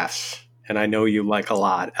drafts, and I know you like a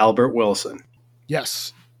lot. Albert Wilson.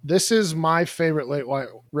 Yes. This is my favorite late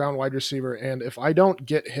round wide receiver, and if I don't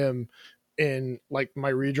get him in like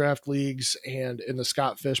my redraft leagues and in the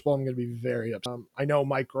Scott Fishbowl, I'm going to be very upset. I know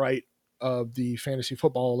Mike Wright of the Fantasy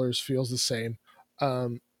Footballers feels the same.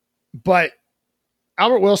 But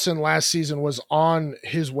Albert Wilson last season was on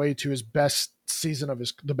his way to the best season of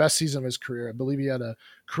his career. I believe he had a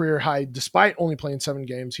career high, despite only playing 7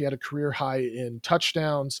 games. He had a career high in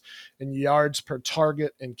touchdowns, in yards per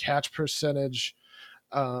target, and catch percentage.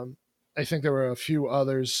 I think there were a few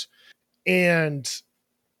others, and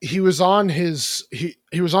he was on his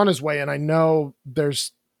way. And I know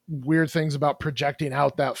there's weird things about projecting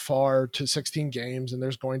out that far to 16 games, and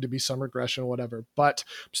there's going to be some regression, whatever, but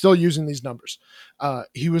I'm still using these numbers.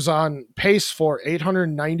 He was on pace for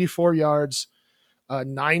 894 yards,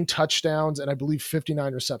 9 touchdowns, and I believe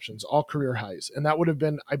 59 receptions, all career highs. And that would have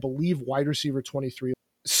been, I believe, wide receiver 23.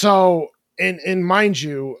 So, and mind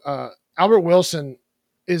you, Albert Wilson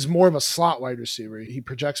is more of a slot wide receiver. He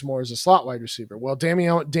projects more as a slot wide receiver. Well, Danny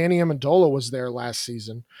Amendola was there last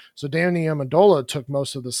season. So Danny Amendola took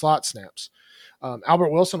most of the slot snaps.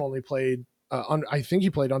 Albert Wilson only played, I think he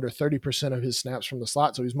played under 30% of his snaps from the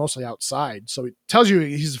slot. So he's mostly outside. So it tells you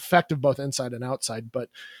he's effective both inside and outside. But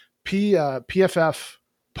PFF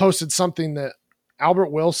posted something that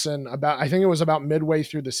Albert Wilson, I think it was about midway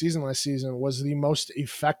through the season last season, was the most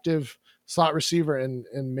effective slot receiver in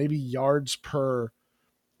maybe yards per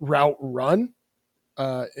route run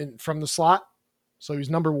from the slot. So he's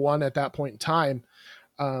number 1 at that point in time.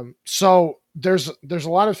 So there's a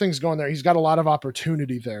lot of things going there. He's got a lot of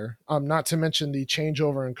opportunity there. Not to mention the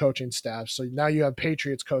changeover in coaching staff. So now you have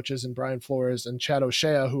Patriots coaches and Brian Flores and Chad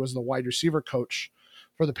O'Shea, who was the wide receiver coach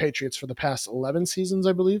for the Patriots for the past 11 seasons,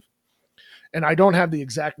 I believe. And I don't have the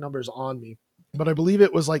exact numbers on me, but I believe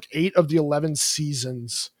it was like 8 of the 11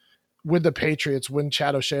 seasons with the Patriots when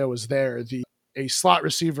Chad O'Shea was there. A slot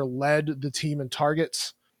receiver led the team in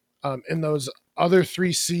targets in those other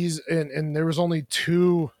 3 seasons. And there was only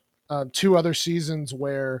two other seasons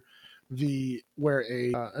where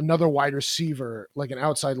another wide receiver, like an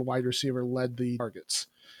outside wide receiver, led the targets.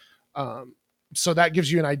 So that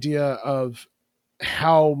gives you an idea of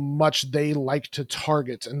how much they like to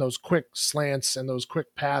target and those quick slants and those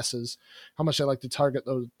quick passes, how much they like to target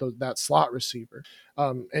that slot receiver.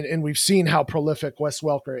 And we've seen how prolific Wes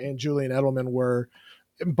Welker and Julian Edelman were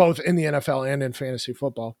both in the NFL and in fantasy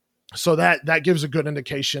football. So that gives a good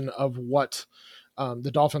indication of what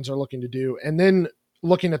the Dolphins are looking to do. And then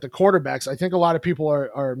looking at the quarterbacks, I think a lot of people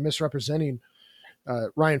are misrepresenting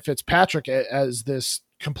Ryan Fitzpatrick as this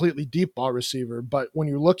completely deep ball receiver. But when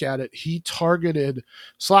you look at it, he targeted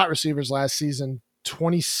slot receivers last season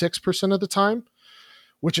 26% of the time,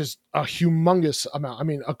 which is a humongous amount. I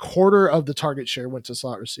mean, a quarter of the target share went to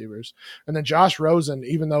slot receivers. And then Josh Rosen,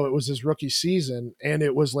 even though it was his rookie season and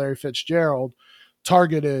it was Larry Fitzgerald,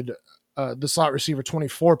 targeted the slot receiver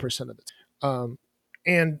 24% of the time.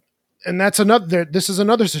 And that's another. This is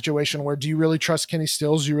another situation where do you really trust Kenny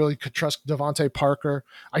Stills? Do you really could trust Devontae Parker?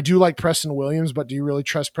 I do like Preston Williams, but do you really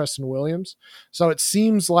trust Preston Williams? So it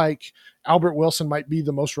seems like Albert Wilson might be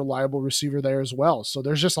the most reliable receiver there as well. So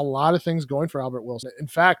there's just a lot of things going for Albert Wilson. In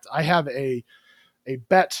fact, I have a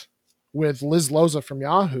bet with Liz Loza from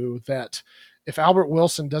Yahoo that if Albert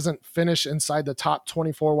Wilson doesn't finish inside the top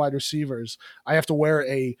 24 wide receivers, I have to wear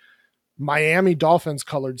a Miami Dolphins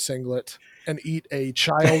colored singlet and eat a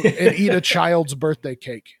child's birthday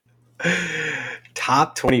cake.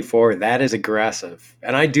 Top 24. That is aggressive.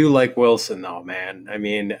 And I do like Wilson though, man. I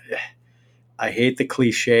mean, I hate the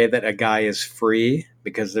cliche that a guy is free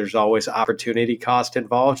because there's always opportunity cost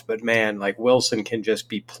involved. But man, like Wilson can just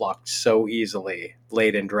be plucked so easily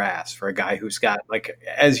late in drafts for a guy who's got, like,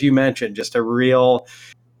 as you mentioned, just a real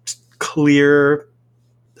clear,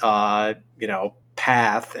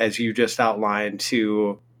 path, as you just outlined,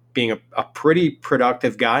 to being a pretty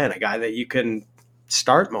productive guy and a guy that you can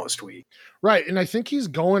start most weeks. Right. And I think he's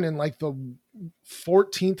going in like the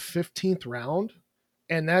 14th, 15th round.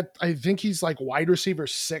 And that, I think he's like wide receiver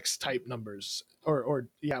 6 type numbers or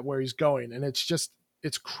where he's going. And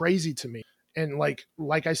it's crazy to me. And like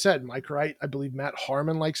I said, Mike Wright, I believe Matt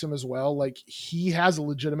Harmon likes him as well. Like he has a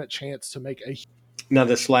legitimate chance to make a. Now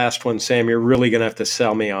this last one, Sam, you're really going to have to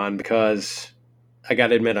sell me on because I got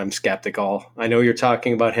to admit I'm skeptical. I know you're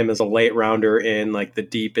talking about him as a late rounder in like the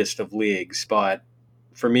deepest of leagues, but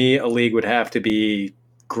for me, a league would have to be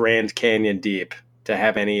Grand Canyon deep to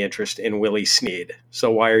have any interest in Willie Snead.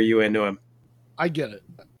 So why are you into him? I get it.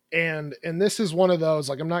 And this is one of those,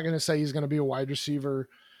 like, I'm not going to say he's going to be a wide receiver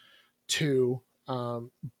 2.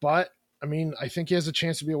 But I mean, I think he has a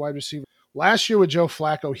chance to be a wide receiver. Last year with Joe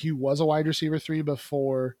Flacco, he was a wide receiver 3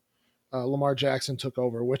 before Lamar Jackson took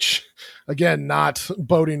over, which again, not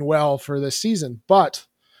boding well for this season, but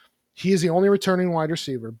he is the only returning wide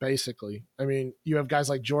receiver, basically. I mean, you have guys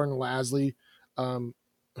like Jordan Lasley,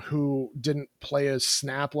 who didn't play a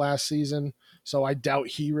snap last season. So I doubt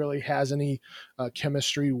he really has any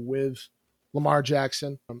chemistry with Lamar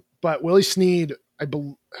Jackson. But Willie Snead,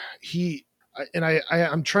 I'm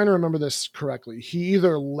trying to remember this correctly. He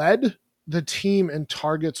either led the team in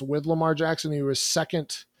targets with Lamar Jackson. He was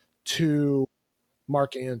second to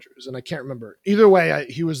Mark Andrews, and I can't remember. Either way,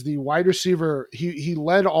 he was the wide receiver. He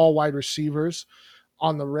led all wide receivers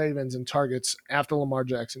on the Ravens in targets after Lamar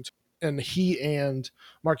Jackson. And he and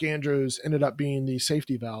Mark Andrews ended up being the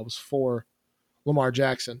safety valves for Lamar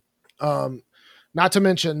Jackson. Not to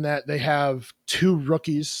mention that they have 2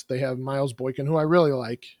 rookies. They have Miles Boykin, who I really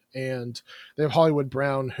like, and they have Hollywood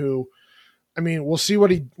Brown, who, I mean, we'll see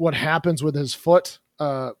what happens with his foot.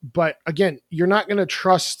 But again, you're not going to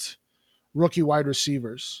trust rookie wide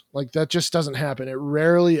receivers. Like that just doesn't happen. It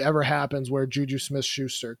rarely ever happens where Juju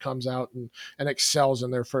Smith-Schuster comes out and excels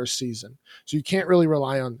in their first season. So you can't really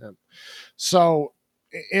rely on them. So,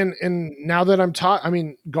 and now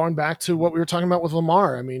that going back to what we were talking about with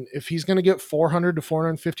Lamar, I mean, if he's going to get 400 to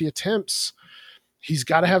 450 attempts, he's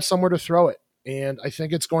got to have somewhere to throw it. And I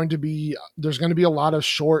think there's going to be a lot of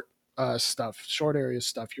short area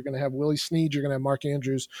stuff. You're going to have Willie Snead. You're going to have Mark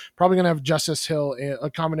Andrews. Probably going to have Justice Hill, a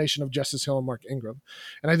combination of Justice Hill and Mark Ingram.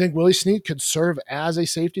 And I think Willie Snead could serve as a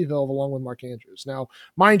safety valve along with Mark Andrews. Now,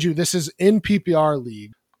 mind you, this is in PPR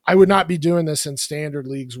league. I would not be doing this in standard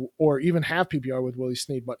leagues or even have PPR with Willie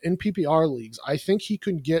Snead, but in PPR leagues, I think he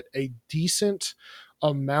could get a decent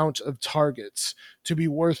amount of targets to be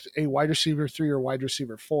worth a wide receiver 3 or wide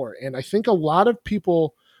receiver 4. And I think a lot of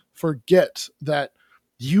people forget that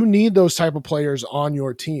you need those type of players on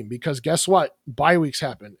your team because guess what? Bye weeks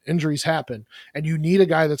happen, injuries happen, and you need a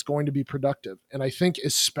guy that's going to be productive. And I think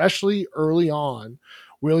especially early on,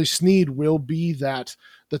 Willie Snead will be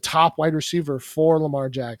the top wide receiver for Lamar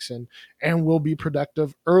Jackson and will be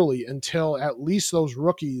productive early until at least those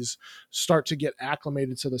rookies start to get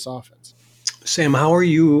acclimated to this offense. Sam, how are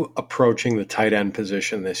you approaching the tight end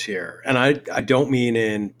position this year? And I don't mean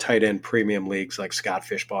in tight end premium leagues like Scott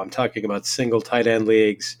Fishbowl. I'm talking about single tight end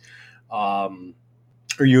leagues. Are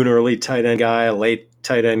you an early tight end guy, a late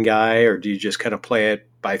tight end guy, or do you just kind of play it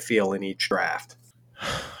by feel in each draft?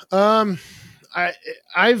 I've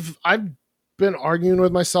been arguing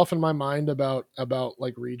with myself in my mind about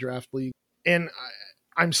like redraft league, and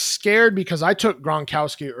I'm scared because I took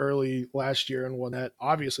Gronkowski early last year and one that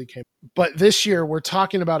obviously came. But this year we're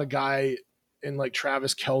talking about a guy in like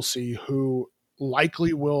Travis Kelce who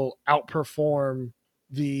likely will outperform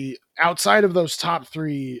the outside of those top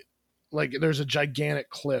three. Like there's a gigantic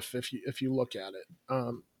cliff if you look at it.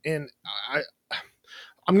 And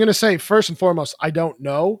I'm going to say first and foremost, I don't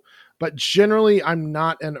know, but generally I'm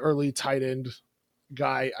not an early tight end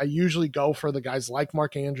guy. I usually go for the guys like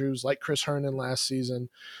Mark Andrews, like Chris Herndon last season,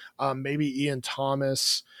 maybe Ian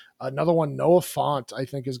Thomas. Another one, Noah Fant, I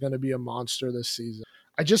think is going to be a monster this season.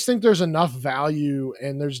 I just think there's enough value,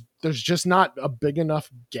 and there's just not a big enough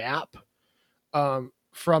gap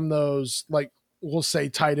from those, like we'll say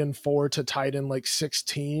tight end 4 to tight end like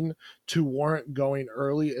 16 to warrant going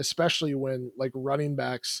early, especially when like running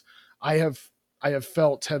backs I have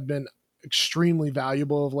felt have been extremely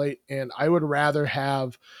valuable of late, and I would rather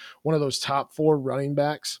have one of those top 4 running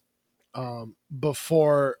backs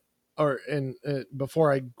before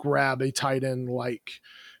I grab a tight end like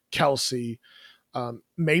Kelce.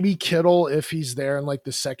 Maybe Kittle if he's there in like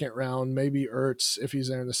the second round, maybe Ertz if he's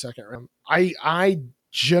there in the second round. I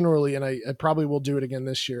generally, and I probably will do it again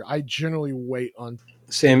this year, I generally wait on.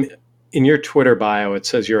 Sam, in your Twitter bio, it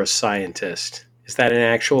says you're a scientist. Is that an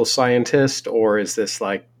actual scientist, or is this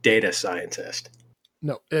like data scientist?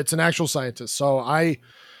 No, it's an actual scientist. So I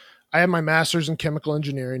have my master's in chemical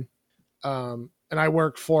engineering, and I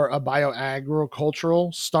work for a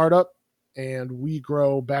bioagricultural startup, and we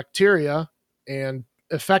grow bacteria, and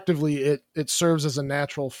effectively it serves as a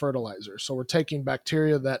natural fertilizer. So we're taking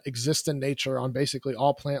bacteria that exist in nature on basically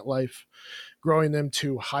all plant life, growing them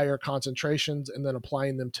to higher concentrations, and then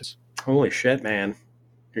applying them to. Holy shit, man.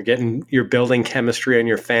 You're building chemistry on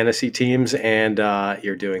your fantasy teams, and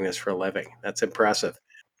you're doing this for a living. That's impressive.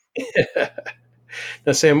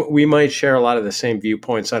 Now, Sam, we might share a lot of the same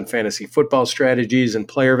viewpoints on fantasy football strategies and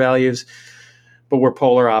player values, but we're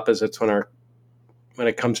polar opposites when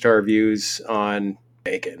it comes to our views on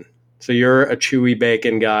bacon. So you're a chewy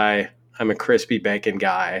bacon guy. I'm a crispy bacon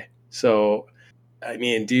guy. So, I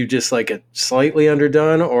mean, do you just like it slightly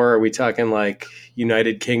underdone, or are we talking like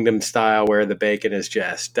United Kingdom style where the bacon is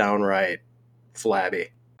just downright flabby?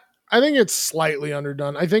 I think it's slightly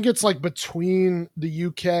underdone. I think it's like between the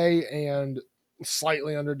UK and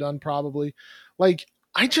slightly underdone probably. Like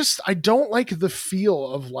I don't like the feel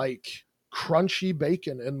of like crunchy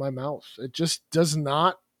bacon in my mouth. It just does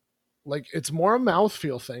not, like, it's more a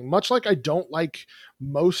mouthfeel thing. Much like I don't like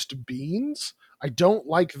most beans, I don't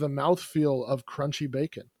like the mouthfeel of crunchy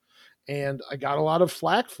bacon. And I got a lot of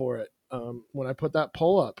flack for it when I put that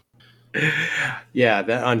poll up. Yeah,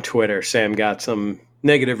 that on Twitter, Sam got some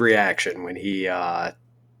negative reaction when he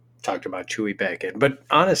talked about chewy bacon. But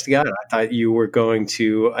honest to God, I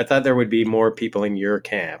thought there would be more people in your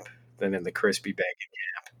camp than in the crispy bacon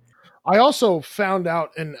camp. I also found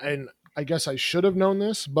out, and I guess I should have known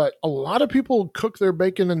this, but a lot of people cook their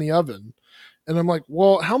bacon in the oven. And I'm like,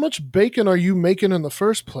 well, how much bacon are you making in the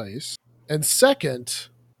first place? And second,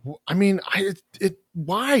 I mean,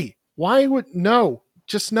 why? Why would, no,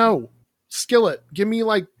 just no. Skillet, give me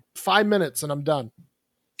like 5 minutes and I'm done.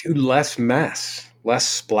 Dude, less mess, less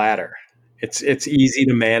splatter. It's easy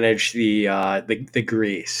to manage the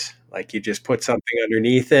grease. Like you just put something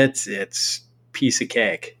underneath it, it's piece of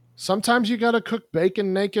cake. Sometimes you got to cook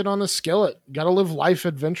bacon naked on a skillet. Got to live life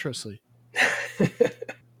adventurously.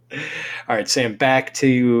 All right, Sam, back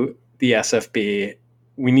to the SFB.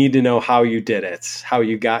 We need to know how you did it, how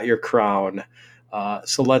you got your crown.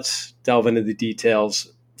 So let's delve into the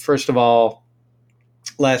details. First of all,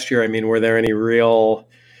 last year, I mean, were there any real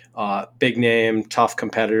big name, tough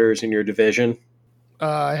competitors in your division?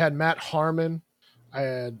 I had Matt Harmon. I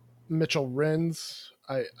had Mitchell Renz.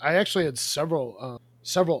 I actually had several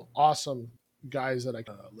awesome guys that I.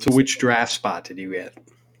 So which draft spot did you get?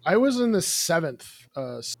 I was in the 7th,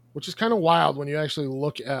 which is kind of wild when you actually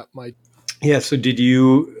look at my. Yeah. So did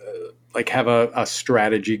you have a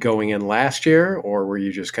strategy going in last year, or were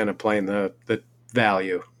you just kind of playing the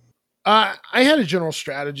value? I had a general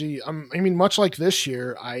strategy. I mean, much like this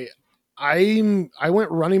year, I went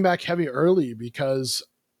running back heavy early because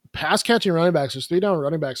pass catching running backs, those 3-down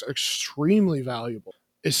running backs, are extremely valuable,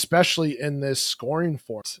 especially in this scoring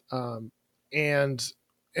format. And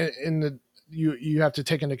in you have to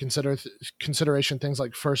take into consideration things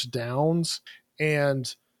like first downs.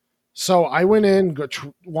 And so I went in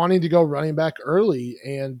wanting to go running back early,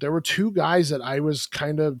 and there were two guys that I was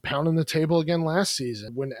kind of pounding the table again last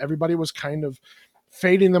season when everybody was kind of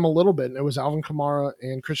fading them a little bit, and it was Alvin Kamara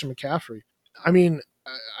and Christian McCaffrey. I mean,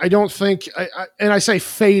 I don't think, and I say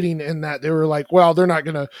fading in that they were like, well, they're not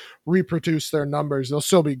going to reproduce their numbers. They'll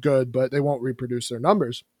still be good, but they won't reproduce their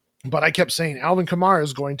numbers. But I kept saying Alvin Kamara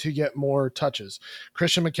is going to get more touches.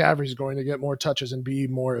 Christian McCaffrey is going to get more touches and be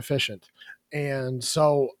more efficient. And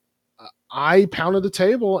so I pounded the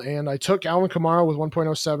table and I took Alvin Kamara with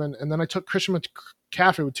 1.07, and then I took Christian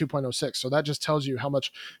McCaffrey with 2.06. So that just tells you how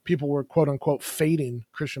much people were quote unquote fading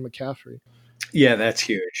Christian McCaffrey. Yeah, that's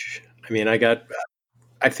huge. I mean, I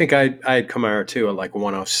think I had Kamara too at like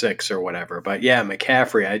 106 or whatever. But yeah,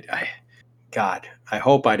 McCaffrey, I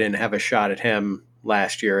hope I didn't have a shot at him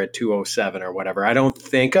last year at 207 or whatever. I don't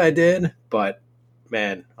think I did, but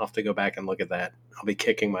man, I'll have to go back and look at that. I'll be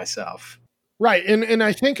kicking myself. Right. And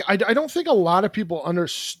I think, I don't think a lot of people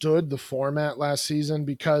understood the format last season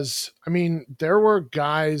because, I mean, there were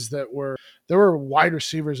wide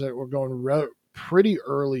receivers that were going pretty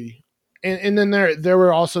early. And then there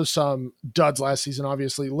were also some duds last season,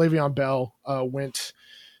 obviously. Le'Veon Bell went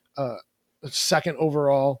second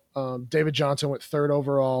overall. David Johnson went third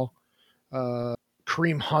overall.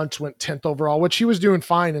 Kareem Hunt went 10th overall, which he was doing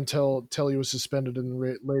fine until he was suspended and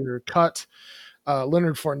later cut.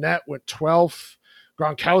 Leonard Fournette went 12th.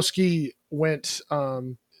 Gronkowski went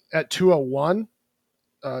at 201.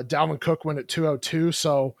 Dalvin Cook went at 202.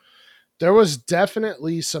 So there was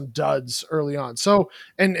definitely some duds early on. So,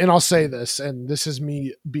 and I'll say this, and this is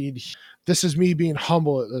me being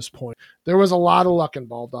humble at this point. There was a lot of luck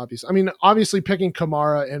involved, obviously. I mean, obviously picking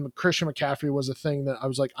Kamara and Christian McCaffrey was a thing that I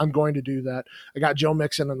was like, I'm going to do that. I got Joe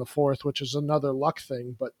Mixon in the fourth, which is another luck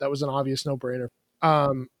thing, but that was an obvious no-brainer.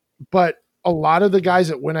 But a lot of the guys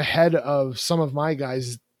that went ahead of some of my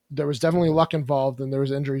guys, there was definitely luck involved and there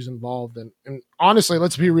was injuries involved. And honestly,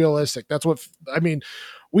 let's be realistic. That's what, I mean,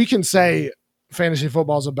 we can say fantasy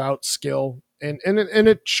football is about skill and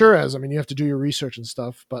it sure is. I mean, you have to do your research and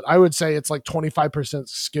stuff, but I would say it's like 25%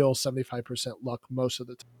 skill, 75% luck most of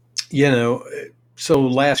the time. You know, so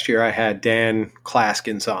last year I had Dan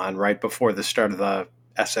Klaskins on right before the start of the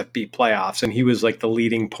SFB playoffs, and he was like the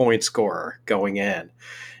leading point scorer going in.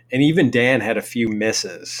 And even Dan had a few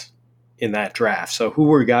misses in that draft. So who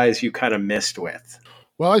were guys you kind of missed with?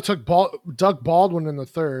 Well, I took Doug Baldwin in the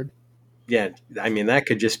third. Yeah, I mean, that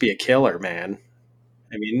could just be a killer, man.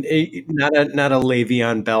 I mean, not a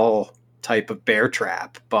Le'Veon Bell type of bear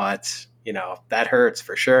trap, but, you know, that hurts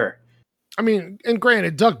for sure. I mean, and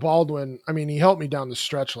granted, Doug Baldwin, I mean, he helped me down the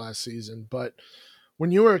stretch last season, but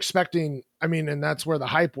when you were expecting, I mean, and that's where the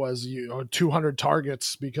hype was, 200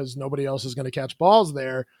 targets because nobody else is going to catch balls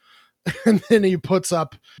there. And then he puts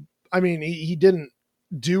up, I mean, he didn't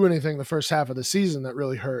do anything the first half of the season that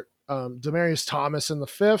really hurt. Demaryius Thomas in the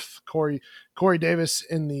fifth, Corey Davis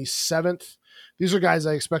in the seventh. These are guys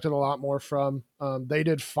I expected a lot more from. They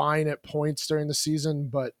did fine at points during the season,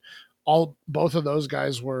 but both of those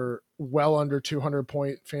guys were well under 200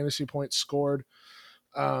 fantasy points scored.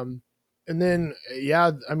 And then,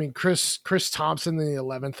 yeah, I mean, Chris Thompson in the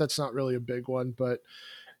 11th, that's not really a big one, but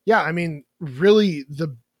yeah, I mean, really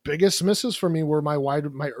the biggest misses for me were my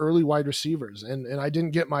early wide receivers. And I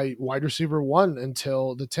didn't get my wide receiver one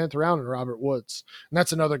until the 10th round in Robert Woods. And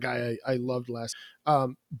that's another guy I loved last.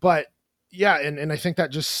 But yeah, and I think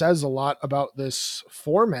that just says a lot about this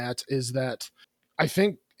format is that I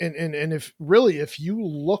think, and if you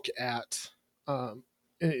look at,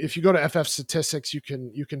 if you go to FF Statistics, you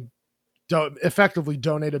can effectively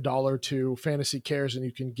donate $1 to Fantasy Cares and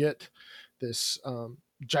you can get this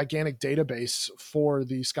gigantic database for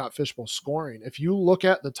the Scott Fishbowl scoring. If you look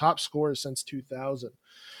at the top scorers since 2000,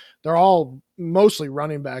 they're all mostly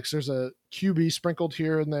running backs. There's a QB sprinkled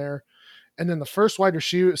here and there. And then the first wide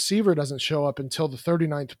receiver doesn't show up until the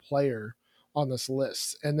 39th player on this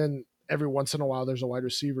list. And then every once in a while there's a wide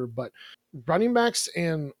receiver, but running backs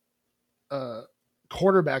and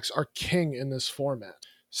quarterbacks are king in this format.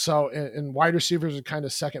 So, and wide receivers are kind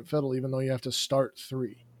of second fiddle, even though you have to start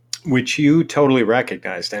three. Which you totally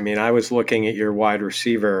recognized. I mean, I was looking at your wide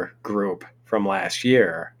receiver group from last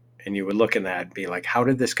year, and you would look at that and be like, how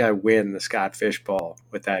did this guy win the Scott Fishbowl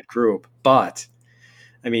with that group? But,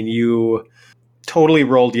 I mean, you totally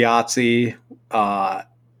rolled Yahtzee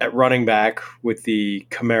at running back with the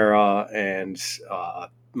Kamara and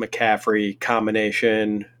McCaffrey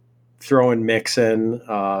combination, throwing Mixon.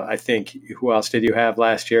 I think, who else did you have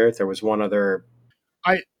last year? There was one other.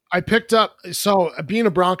 I picked up, so being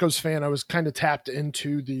a Broncos fan, I was kind of tapped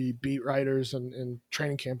into the beat writers and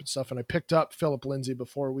training camp and stuff. And I picked up Philip Lindsay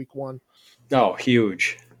before week 1. Oh,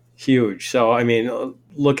 huge, huge. So, I mean,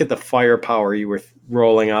 look at the firepower you were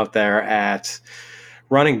rolling out there at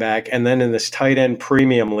running back. And then in this tight end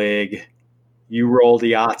premium league, you rolled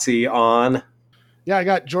the Yahtzee on. Yeah, I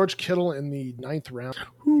got George Kittle in the 9th round.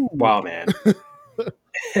 Wow, man.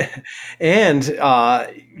 And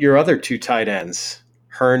your other 2 tight ends,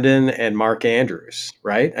 Herndon and Mark Andrews,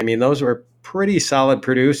 right? I mean, those were pretty solid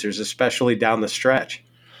producers, especially down the stretch.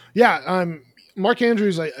 Yeah, Mark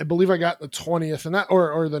Andrews, I believe I got the 20th and that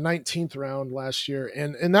or the 19th round last year.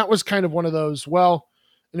 And that was kind of one of those, well,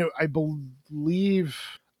 I believe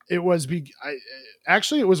it was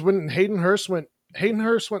it was when Hayden Hurst went in the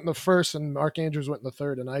 1st and Mark Andrews went in the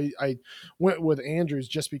 3rd. And I went with Andrews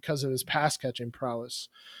just because of his pass catching prowess.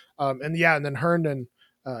 And then Herndon,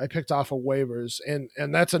 I picked off of waivers, and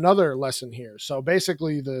that's another lesson here. So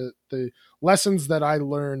basically the lessons that I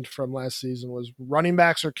learned from last season was running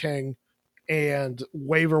backs are king and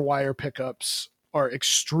waiver wire pickups are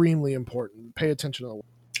extremely important. Pay attention to them.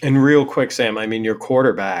 And real quick, Sam, I mean, your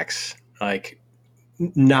quarterbacks, like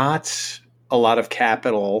not a lot of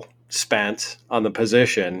capital spent on the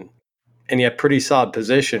position, and yet pretty solid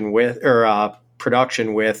position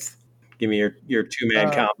production with, give me your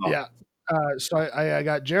 2-man combo. Yeah. So I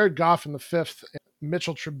got Jared Goff in the 5th, and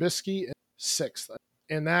Mitchell Trubisky in 6th.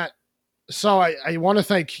 And that, so I want to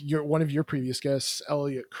thank one of your previous guests,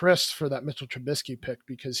 Elliot Chris, for that Mitchell Trubisky pick,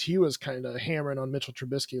 because he was kind of hammering on Mitchell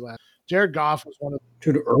Trubisky last. Jared Goff was one of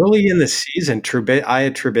Dude, early in the season, I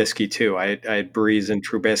had Trubisky too. I had Breeze and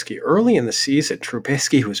Trubisky. Early in the season,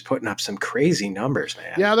 Trubisky was putting up some crazy numbers,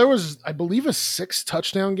 man. Yeah, there was, I believe, a 6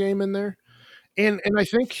 touchdown game in there. And I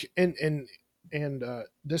think and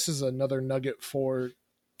this is another nugget for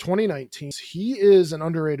 2019. He is an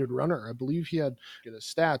underrated runner. I believe he had, get his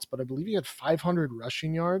stats, but I believe he had 500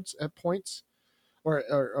 rushing yards at points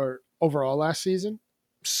or overall last season.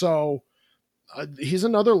 So he's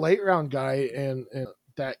another late round guy and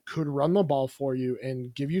that could run the ball for you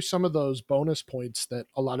and give you some of those bonus points that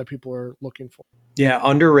a lot of people are looking for. Yeah,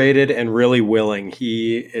 underrated and really willing.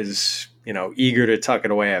 He is, eager to tuck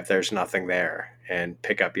it away if there's nothing there and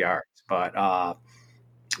pick up yards. But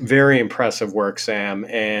very impressive work, Sam.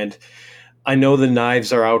 And I know the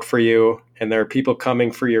knives are out for you and there are people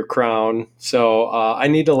coming for your crown. So I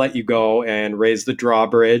need to let you go and raise the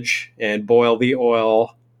drawbridge and boil the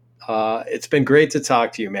oil. It's been great to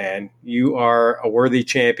talk to you, man. You are a worthy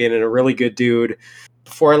champion and a really good dude.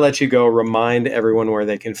 Before I let you go, remind everyone where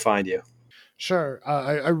they can find you. Sure.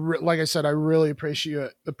 Like I said, I really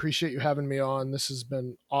appreciate you having me on. This has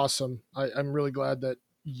been awesome. I'm really glad that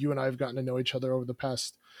you and I have gotten to know each other over the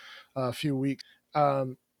past few weeks.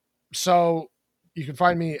 So you can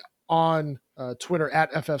find me on Twitter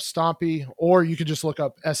at FFStompy, or you could just look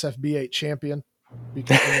up SFB8 champion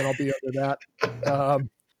because then I'll be under that.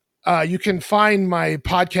 You can find my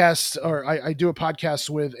podcast, or I do a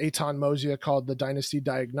podcast with Eitan Mosia called The Dynasty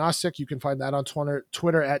Diagnostic. You can find that on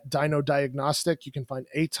Twitter at Dino Diagnostic. You can find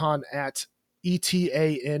Eitan at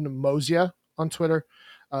ETAN Mosia on Twitter.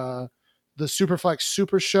 The Superflex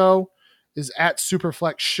Super Show is at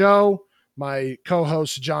Superflex Show. My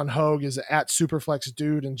co-host John Hogue is at Superflex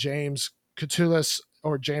Dude, and James Catullus,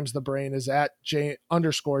 or James the Brain, is at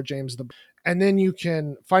 _James the. And then you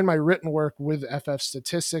can find my written work with FF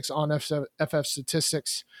Statistics on FF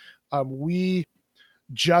Statistics. We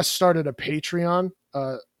just started a Patreon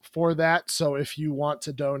for that. So if you want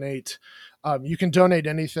to donate, you can donate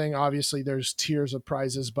anything. Obviously, there's tiers of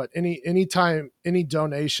prizes, but any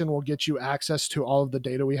donation will get you access to all of the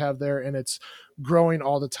data we have there. And it's growing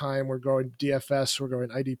all the time. We're growing DFS, we're growing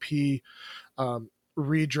IDP,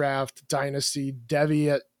 redraft, dynasty, Devi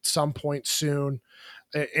at some point soon.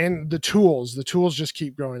 And the tools just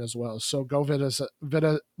keep growing as well. So go visit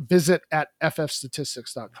at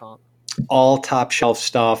ffstatistics.com. All top shelf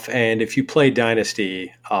stuff. And if you play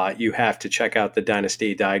Dynasty, you have to check out the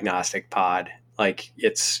Dynasty Diagnostic Pod. Like,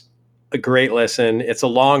 it's a great listen. It's a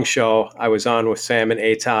long show. I was on with Sam and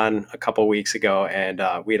Eitan a couple weeks ago, and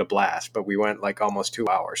we had a blast, but we went like almost 2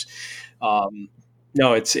 hours.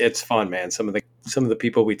 No, it's fun, man. Some of the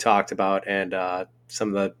people we talked about and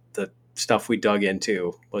some of the stuff we dug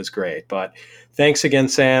into was great. But thanks again,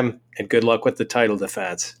 Sam, and good luck with the title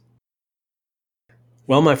defense.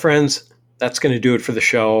 Well, my friends, that's going to do it for the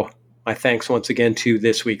show. My thanks once again to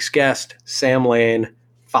this week's guest, Sam Lane.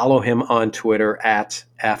 Follow him on Twitter at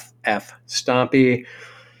FFStompy.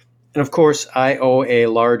 And of course, I owe a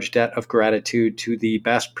large debt of gratitude to the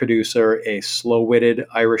best producer a slow-witted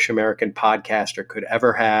Irish-American podcaster could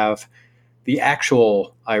ever have, the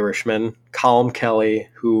actual Irishman, Colm Kelly,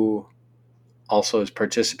 who also is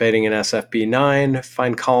participating in SFB9.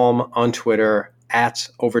 Find Colm on Twitter at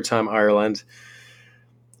Overtime Ireland.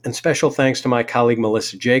 And special thanks to my colleague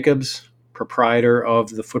Melissa Jacobs, proprietor of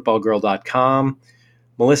thefootballgirl.com.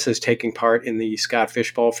 Melissa is taking part in the Scott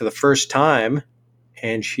Fish Bowl for the first time,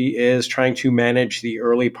 and she is trying to manage the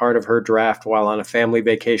early part of her draft while on a family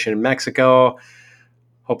vacation in Mexico.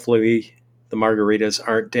 Hopefully the margaritas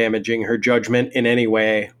aren't damaging her judgment in any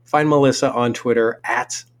way. Find Melissa on Twitter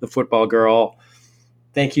at thefootballgirl.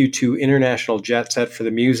 Thank you to International Jet Set for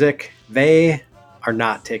the music. They are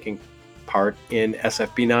not taking part in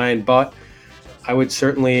SFB9, but I would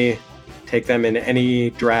certainly take them in any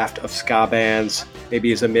draft of ska bands,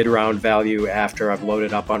 maybe as a mid-round value after I've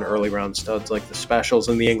loaded up on early round studs like the Specials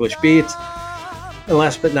and the English Beat. And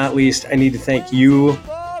last but not least, I need to thank you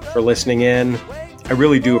for listening in. I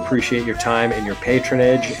really do appreciate your time and your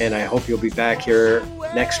patronage, and I hope you'll be back here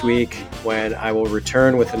next week when I will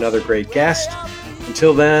return with another great guest.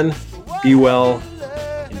 Until then, be well,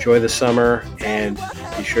 enjoy the summer, and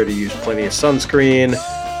be sure to use plenty of sunscreen.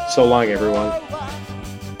 So long, everyone.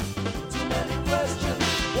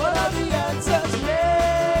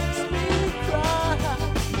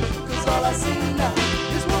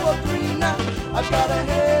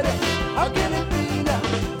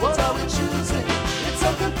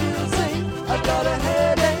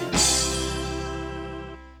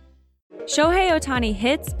 Shohei Ohtani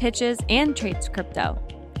hits, pitches, and trades crypto.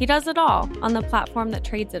 He does it all on the platform that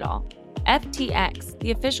trades it all. FTX,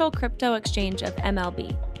 the official crypto exchange of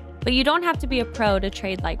MLB. But you don't have to be a pro to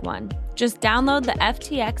trade like one. Just download the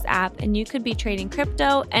FTX app and you could be trading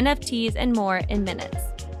crypto, NFTs, and more in minutes.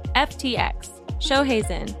 FTX. Shohei's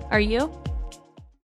in. Are you?